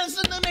at,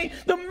 listen to me,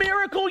 the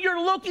miracle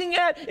you're looking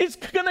at is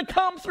going to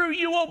come through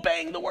you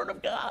obeying the word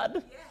of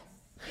God.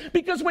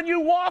 Because when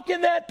you walk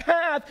in that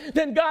path,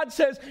 then God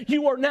says,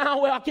 you are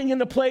now walking in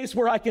the place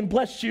where I can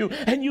bless you,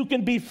 and you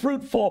can be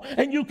fruitful,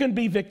 and you can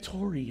be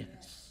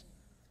victorious.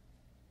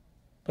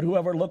 But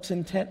whoever looks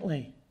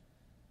intently,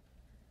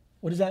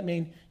 what does that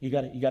mean? You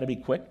got to be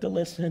quick to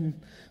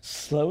listen,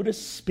 slow to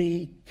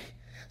speak,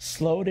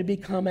 slow to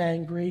become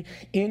angry,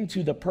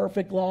 into the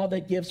perfect law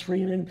that gives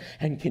freedom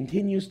and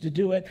continues to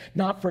do it,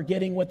 not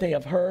forgetting what they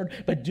have heard,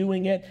 but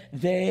doing it.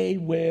 They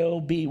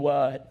will be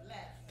what?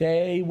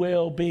 They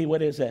will be,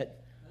 what is it?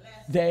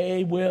 Blessed.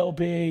 They will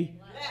be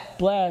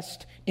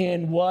blessed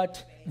in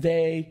what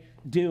they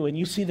do. And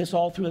you see this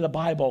all through the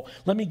Bible.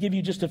 Let me give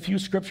you just a few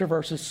scripture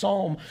verses.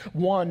 Psalm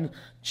 1,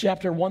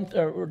 chapter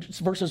 1,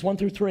 verses 1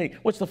 through 3.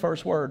 What's the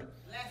first word?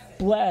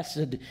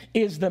 Blessed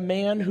is the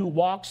man who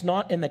walks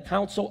not in the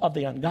counsel of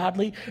the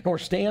ungodly, nor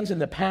stands in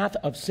the path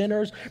of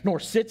sinners, nor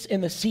sits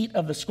in the seat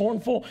of the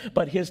scornful,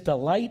 but his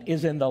delight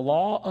is in the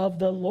law of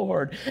the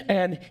Lord.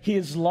 And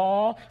his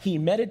law he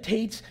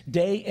meditates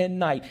day and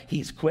night.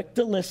 He's quick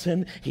to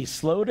listen, he's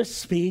slow to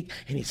speak,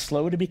 and he's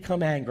slow to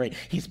become angry.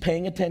 He's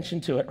paying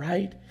attention to it,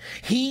 right?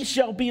 He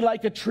shall be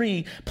like a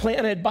tree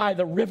planted by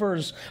the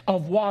rivers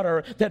of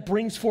water that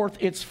brings forth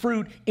its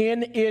fruit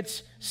in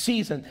its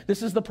season.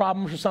 This is the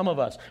problem for some of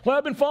us. Well,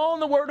 I've been following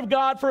the word of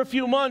God for a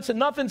few months and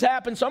nothing's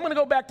happened, so I'm going to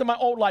go back to my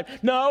old life.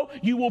 No,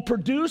 you will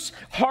produce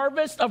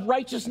harvest of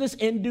righteousness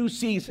in due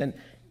season.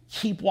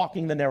 Keep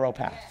walking the narrow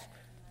path.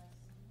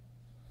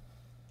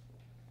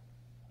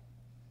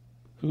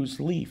 Whose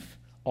leaf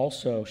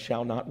also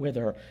shall not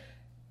wither,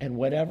 and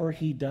whatever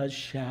he does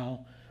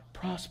shall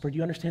prosper. Do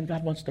you understand?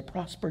 God wants to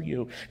prosper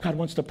you. God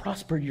wants to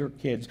prosper your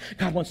kids.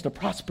 God wants to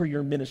prosper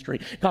your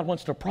ministry. God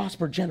wants to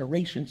prosper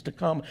generations to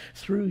come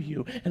through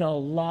you. And a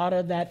lot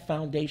of that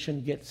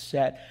foundation gets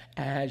set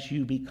as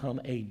you become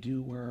a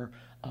doer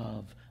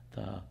of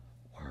the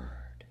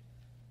word.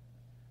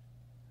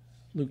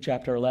 Luke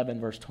chapter 11,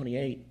 verse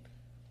 28.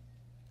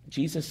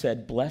 Jesus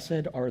said,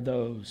 blessed are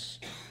those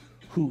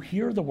who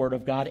hear the word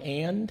of God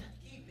and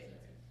keep it.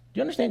 Do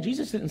you understand?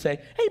 Jesus didn't say,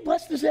 hey,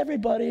 bless this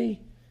everybody.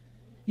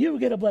 You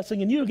get a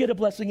blessing, and you get a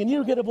blessing, and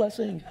you get a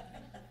blessing.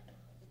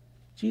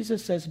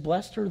 Jesus says,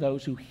 blessed are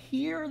those who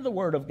hear the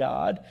word of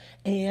God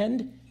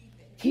and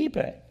keep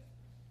it.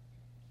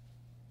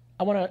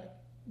 I want to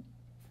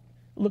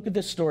look at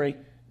this story.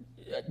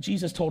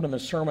 Jesus told in the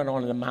Sermon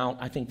on the Mount,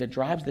 I think that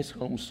drives this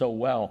home so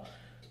well.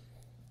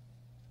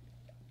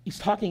 He's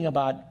talking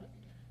about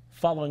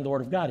following the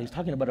word of God. He's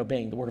talking about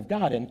obeying the word of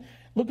God. And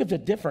look at the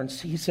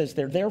difference. He says,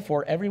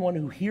 therefore, everyone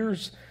who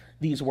hears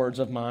these words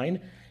of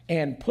mine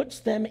and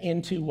puts them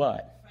into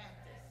what?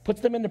 Practice.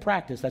 Puts them into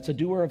practice. That's a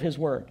doer of his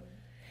word.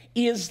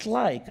 Is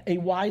like a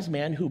wise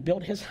man who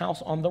built his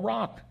house on the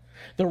rock.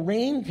 The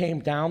rain came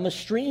down, the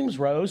streams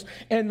rose,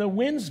 and the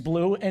winds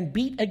blew and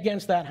beat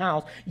against that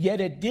house. Yet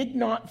it did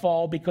not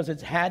fall because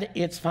it had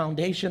its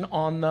foundation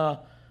on the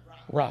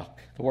rock,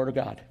 the word of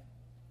God.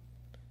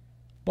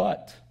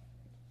 But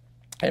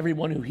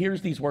everyone who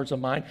hears these words of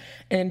mine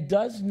and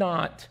does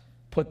not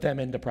put them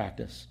into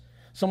practice,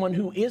 someone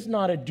who is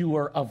not a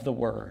doer of the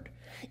word,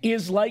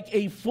 is like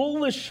a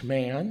foolish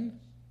man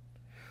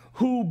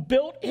who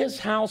built his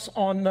house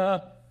on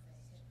the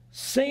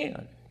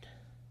sand.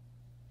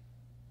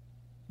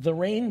 The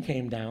rain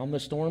came down, the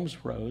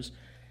storms rose,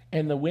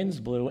 and the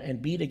winds blew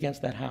and beat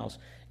against that house,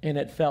 and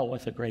it fell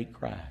with a great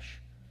crash.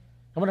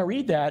 And when I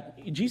read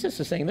that, Jesus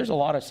is saying there's a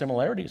lot of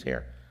similarities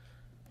here.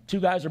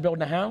 Two guys are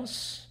building a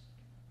house.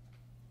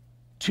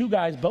 Two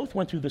guys both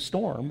went through the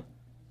storm.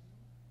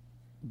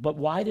 But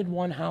why did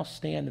one house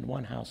stand and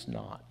one house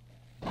not?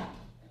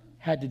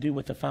 Had to do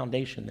with the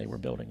foundation they were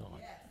building on.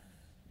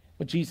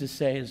 What Jesus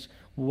says,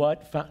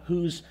 what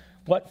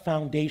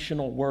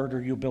foundational word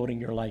are you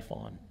building your life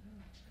on?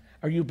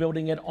 Are you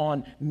building it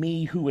on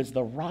me, who is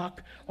the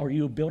rock, or are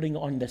you building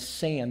on the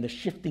sand, the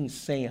shifting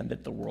sand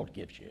that the world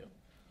gives you?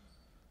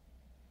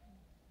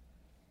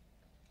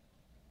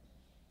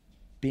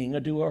 Being a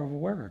doer of a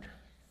word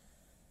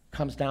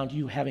comes down to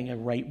you having a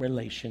right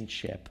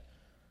relationship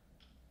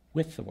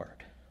with the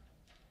word.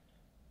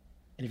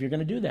 And if you're going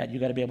to do that, you've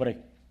got to be able to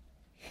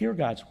hear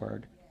God's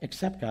word,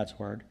 accept God's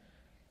word,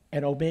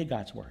 and obey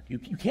God's word. You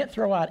can't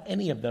throw out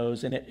any of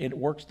those and it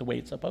works the way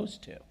it's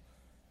supposed to.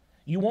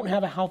 You won't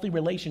have a healthy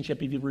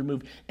relationship if you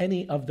remove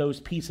any of those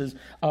pieces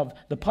of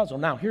the puzzle.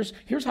 Now, here's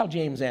how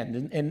James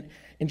ends. And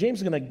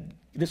James is going to,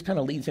 this kind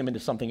of leads him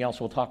into something else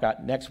we'll talk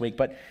about next week.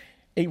 But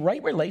a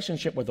right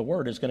relationship with the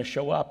word is going to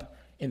show up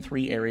in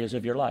three areas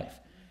of your life.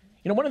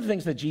 You know, one of the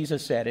things that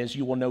Jesus said is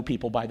you will know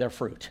people by their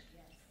fruit.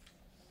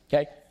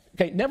 Okay?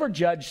 Okay, never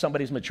judge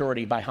somebody's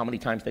maturity by how many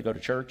times they go to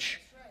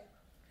church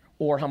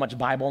or how much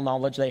Bible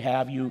knowledge they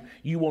have. You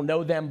will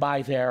know them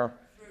by their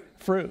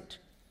fruit.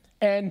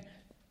 And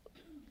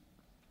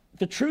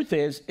the truth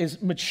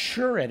is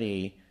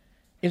maturity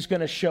is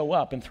going to show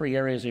up in 3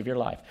 areas of your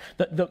life.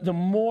 The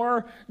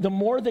more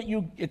that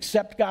you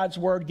accept God's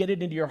word, get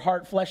it into your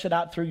heart, flesh it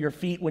out through your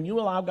feet, when you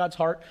allow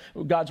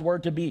God's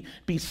word to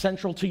be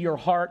central to your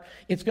heart,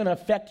 it's going to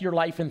affect your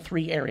life in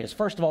 3 areas.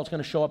 First of all, it's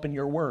going to show up in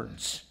your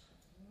words.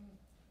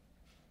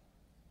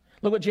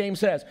 Look what James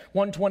says,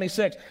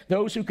 1:26,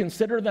 those who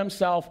consider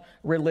themselves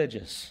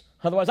religious.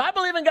 Otherwise, I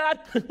believe in God.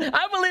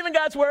 I believe in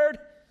God's word.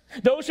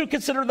 Those who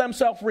consider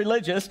themselves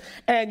religious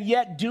and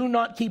yet do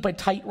not keep a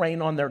tight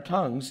rein on their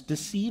tongues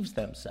deceives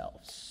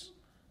themselves.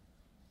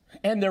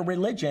 And their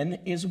religion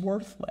is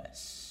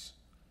worthless.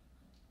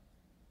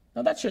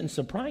 Now that shouldn't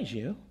surprise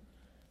you.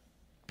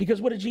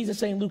 Because what did Jesus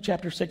say in Luke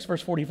chapter 6,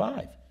 verse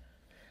 45?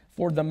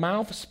 For the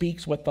mouth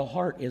speaks what the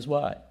heart is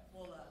what?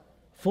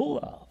 Full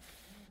of.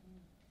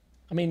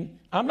 I mean,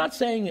 I'm not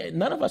saying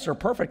none of us are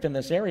perfect in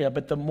this area,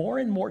 but the more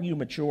and more you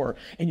mature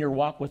in your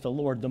walk with the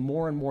Lord, the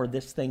more and more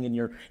this thing in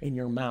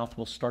your mouth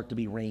will start to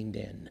be reined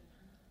in.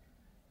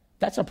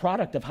 That's a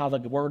product of how the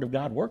Word of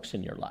God works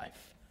in your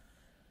life.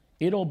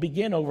 It'll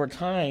begin over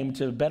time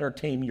to better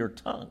tame your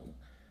tongue.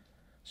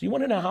 So you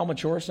want to know how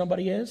mature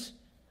somebody is?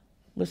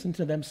 Listen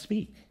to them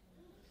speak.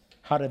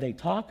 How do they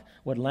talk?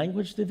 What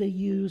language do they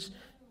use?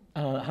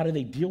 How do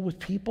they deal with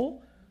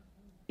people?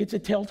 It's a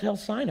telltale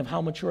sign of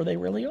how mature they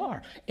really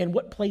are and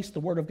what place the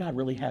Word of God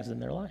really has in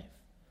their life.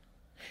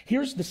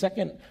 Here's the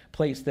second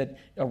place that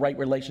a right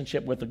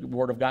relationship with the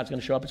Word of God is going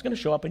to show up. It's going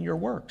to show up in your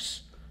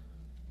works.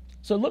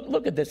 So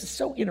look at this. It's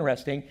so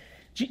interesting.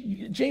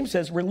 James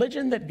says,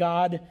 religion that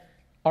God,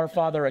 our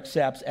Father,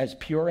 accepts as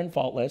pure and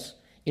faultless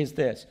is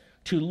this,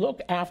 to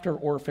look after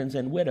orphans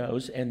and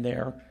widows in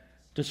their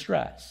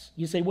distress.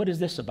 You say, what is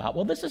this about?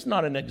 Well, this is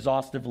not an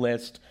exhaustive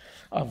list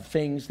of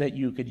things that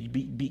you could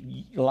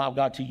allow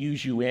God to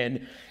use you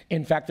in.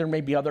 In fact, there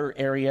may be other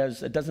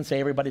areas. It doesn't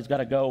say everybody's got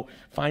to go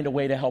find a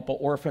way to help an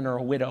orphan or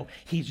a widow.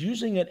 He's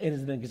using it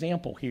as an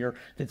example here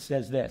that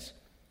says this.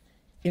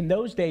 In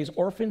those days,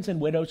 orphans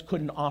and widows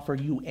couldn't offer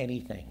you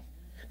anything.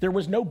 There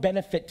was no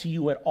benefit to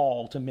you at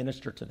all to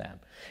minister to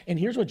them. And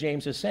here's what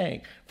James is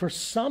saying. For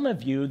some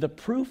of you, the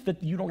proof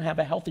that you don't have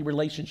a healthy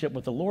relationship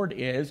with the Lord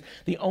is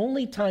the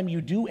only time you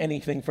do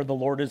anything for the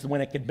Lord is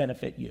when it could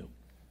benefit you.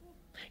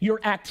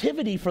 Your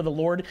activity for the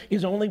Lord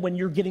is only when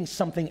you're getting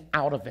something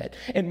out of it.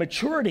 And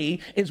maturity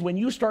is when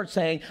you start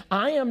saying,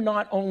 I am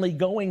not only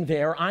going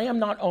there, I am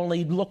not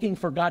only looking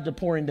for God to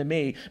pour into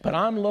me, but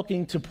I'm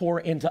looking to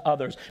pour into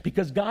others.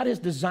 Because God has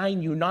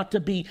designed you not to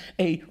be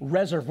a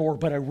reservoir,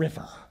 but a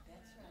river.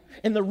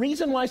 And the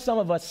reason why some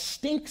of us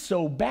stink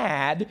so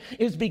bad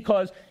is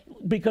because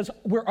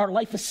our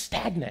life is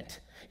stagnant.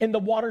 And the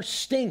water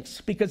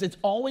stinks because it's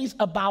always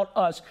about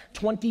us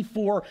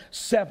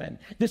 24/7.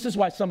 This is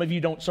why some of you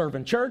don't serve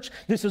in church.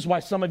 This is why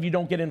some of you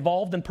don't get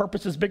involved in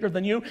purposes bigger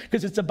than you,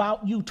 because it's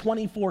about you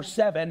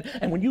 24/7.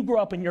 And when you grow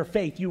up in your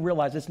faith, you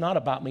realize it's not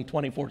about me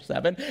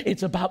 24/7.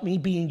 It's about me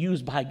being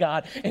used by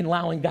God and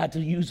allowing God to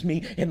use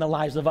me in the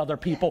lives of other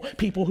people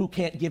who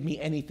can't give me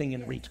anything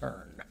in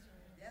return.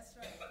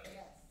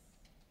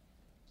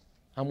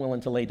 I'm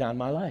willing to lay down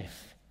my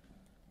life.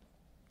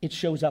 It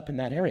shows up in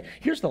that area.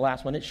 Here's the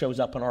last one. It shows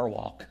up in our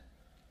walk.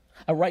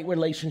 A right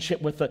relationship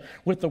with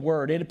the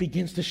Word. It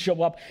begins to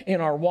show up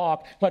in our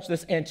walk. Watch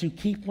this. And to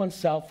keep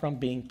oneself from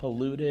being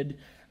polluted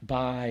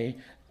by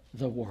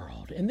the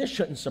world. And this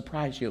shouldn't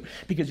surprise you,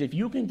 because if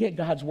you can get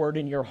God's Word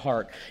in your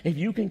heart, if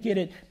you can get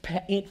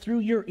it through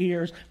your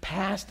ears,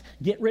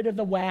 get rid of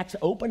the wax,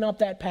 open up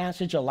that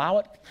passage,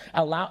 allow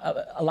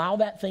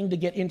that thing to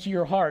get into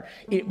your heart,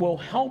 it will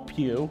help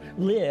you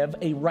live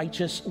a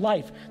righteous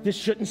life. This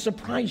shouldn't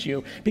surprise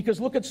you, because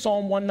look at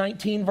Psalm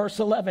 119, verse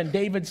 11.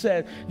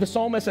 The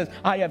psalmist says,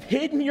 I have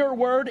hidden your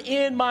word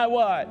in my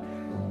what?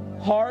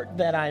 Heart,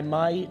 that I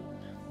might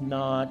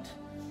not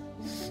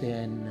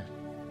sin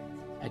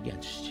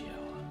against you.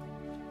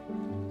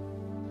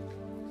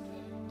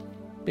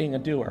 Being a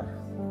doer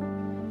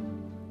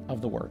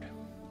of the word.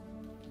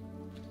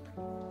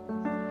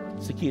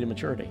 It's the key to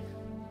maturity.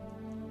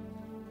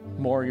 The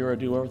more you're a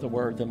doer of the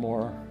word, the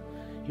more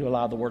you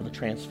allow the word to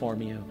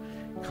transform you,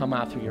 come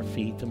out through your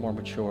feet, the more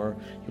mature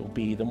you'll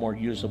be, the more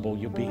usable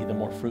you'll be, the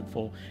more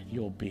fruitful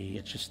you'll be.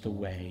 It's just the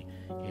way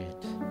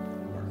it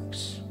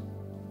works.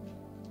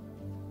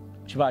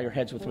 Would you bow your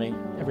heads with me?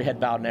 Every head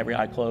bowed and every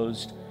eye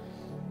closed.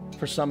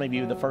 For some of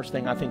you, the first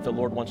thing I think the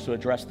Lord wants to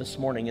address this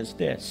morning is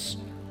this.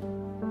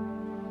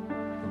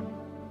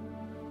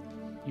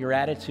 Your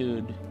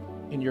attitude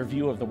and your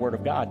view of the Word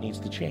of God needs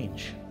to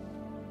change.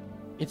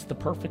 It's the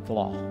perfect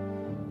law.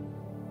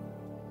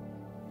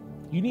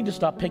 You need to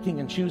stop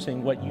picking and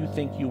choosing what you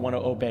think you want to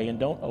obey and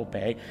don't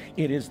obey.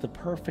 It is the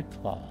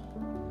perfect law.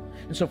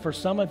 And so for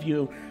some of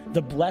you,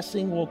 the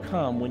blessing will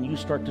come when you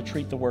start to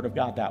treat the Word of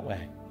God that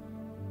way.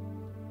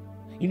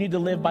 You need to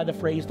live by the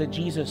phrase that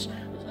Jesus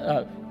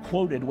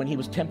quoted when he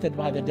was tempted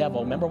by the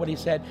devil. Remember what he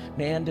said?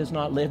 Man does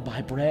not live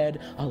by bread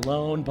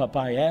alone, but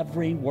by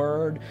every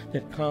word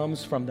that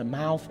comes from the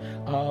mouth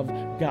of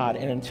God.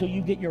 And until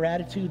you get your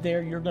attitude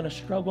there, you're going to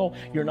struggle.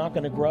 You're not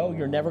going to grow.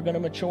 You're never going to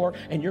mature.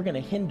 And you're going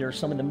to hinder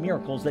some of the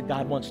miracles that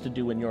God wants to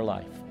do in your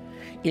life.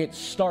 It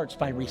starts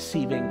by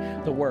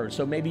receiving the word.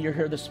 So maybe you're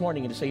here this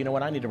morning and you say, you know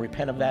what, I need to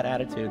repent of that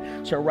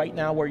attitude. So right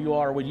now where you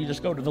are, would you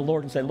just go to the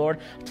Lord and say, Lord,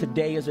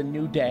 today is a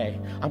new day.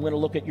 I'm going to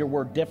look at your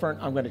word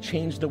different. I'm going to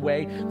change the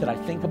way that I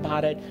think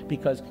about it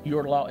because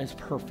your law is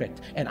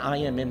perfect and I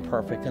am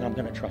imperfect and I'm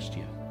going to trust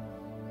you.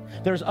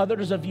 There's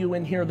others of you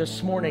in here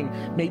this morning.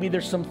 Maybe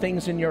there's some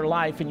things in your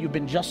life and you've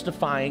been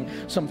justifying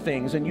some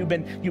things and you've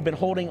been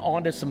holding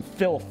on to some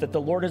filth that the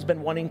Lord has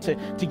been wanting to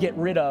get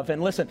rid of.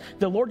 And listen,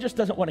 the Lord just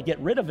doesn't want to get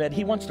rid of it.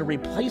 He wants to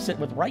replace it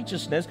with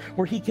righteousness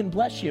where he can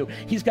bless you.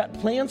 He's got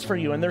plans for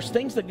you. And there's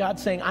things that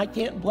God's saying, I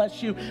can't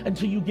bless you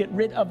until you get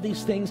rid of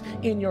these things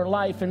in your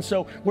life. And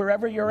so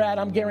wherever you're at,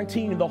 I'm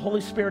guaranteeing you the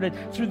Holy Spirit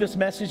through this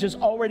message has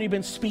already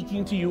been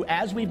speaking to you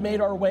as we've made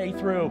our way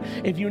through.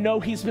 If you know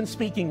he's been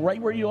speaking right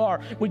where you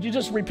are, would you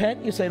just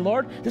repent? You say,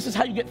 Lord, this is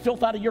how you get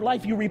filth out of your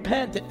life. You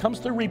repent. It comes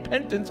through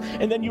repentance,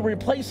 and then you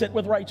replace it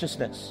with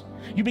righteousness.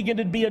 You begin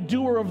to be a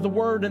doer of the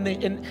word in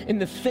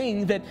the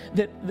thing that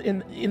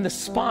in the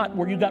spot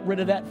where you got rid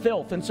of that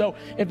filth. And so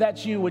if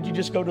that's you, would you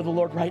just go to the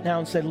Lord right now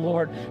and say,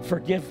 Lord,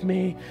 forgive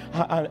me.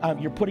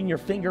 You're putting your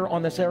finger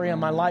on this area of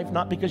my life,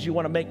 not because you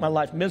want to make my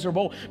life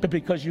miserable, but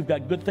because you've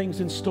got good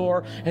things in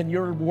store, and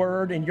your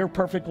word and your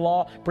perfect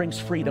law brings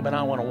freedom, and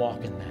I want to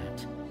walk in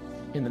that.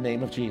 In the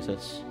name of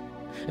Jesus.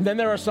 And then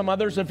there are some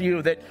others of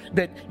you that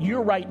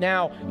you're right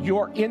now,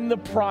 you're in the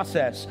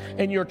process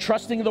and you're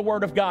trusting the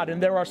word of God,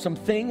 and there are some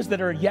things that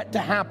are yet to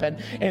happen.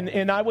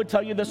 And I would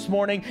tell you this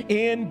morning,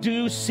 in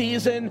due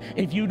season,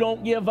 if you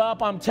don't give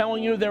up, I'm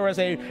telling you, there is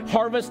a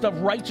harvest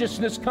of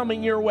righteousness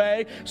coming your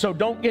way. So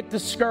don't get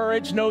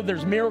discouraged. No,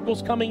 there's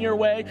miracles coming your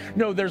way.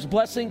 No, there's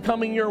blessing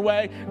coming your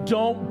way.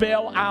 Don't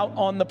bail out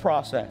on the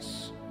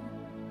process.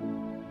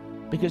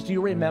 Because do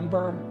you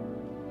remember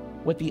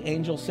what the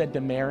angel said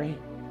to Mary?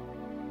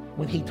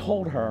 When he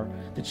told her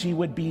that she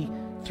would be,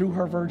 through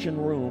her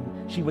virgin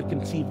womb, she would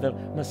conceive the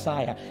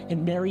Messiah.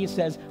 And Mary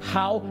says,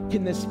 how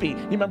can this be?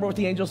 You remember what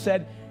the angel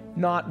said?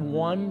 Not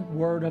one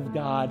word of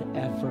God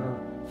ever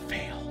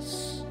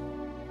fails.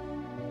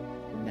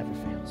 Never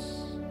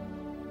fails.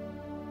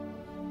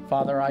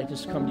 Father, I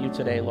just come to you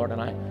today, Lord, and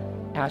I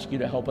ask you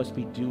to help us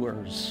be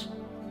doers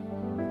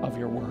of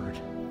your word.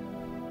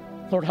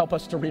 Lord, help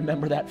us to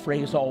remember that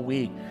phrase all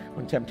week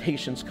when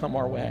temptations come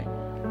our way.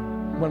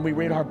 When we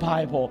read our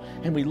Bible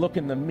and we look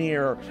in the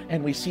mirror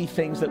and we see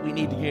things that we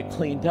need to get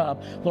cleaned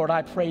up, Lord,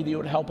 I pray that you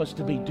would help us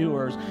to be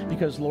doers,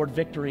 because, Lord,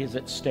 victory is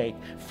at stake.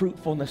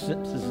 Fruitfulness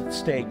is at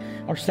stake.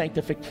 Our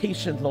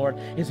sanctification, Lord,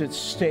 is at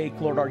stake.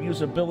 Lord, our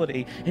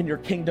usability in your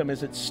kingdom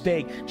is at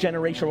stake.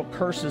 Generational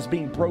curses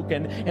being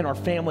broken in our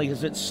family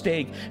is at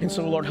stake. And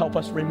so, Lord, help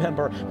us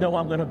remember, no,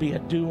 I'm going to be a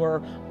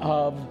doer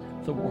of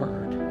the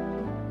word.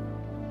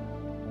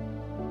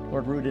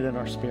 Lord, rooted in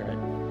our spirit,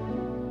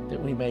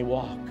 that we may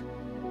walk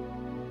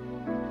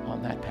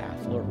on that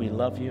path. Lord, we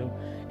love you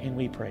and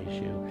we praise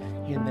you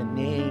in the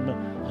name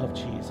of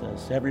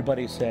Jesus.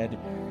 Everybody said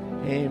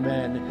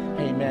amen.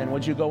 Amen.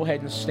 Would you go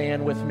ahead and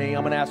stand with me?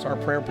 I'm going to ask our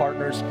prayer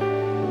partners,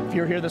 if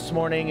you're here this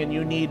morning and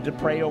you need to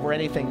pray over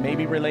anything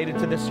maybe related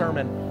to this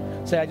sermon,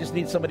 say, I just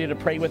need somebody to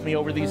pray with me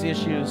over these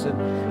issues,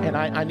 and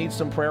I need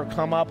some prayer.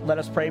 Come up, let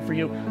us pray for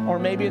you. Or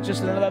maybe it's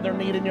just another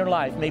need in your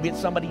life. Maybe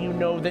it's somebody you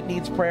know that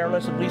needs prayer.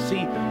 Listen, we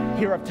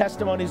hear of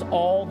testimonies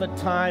all the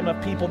time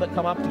of people that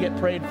come up to get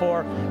prayed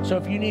for. So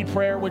if you need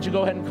prayer, would you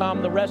go ahead and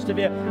come? The rest of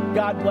you,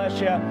 God bless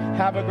you.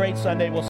 Have a great Sunday. We'll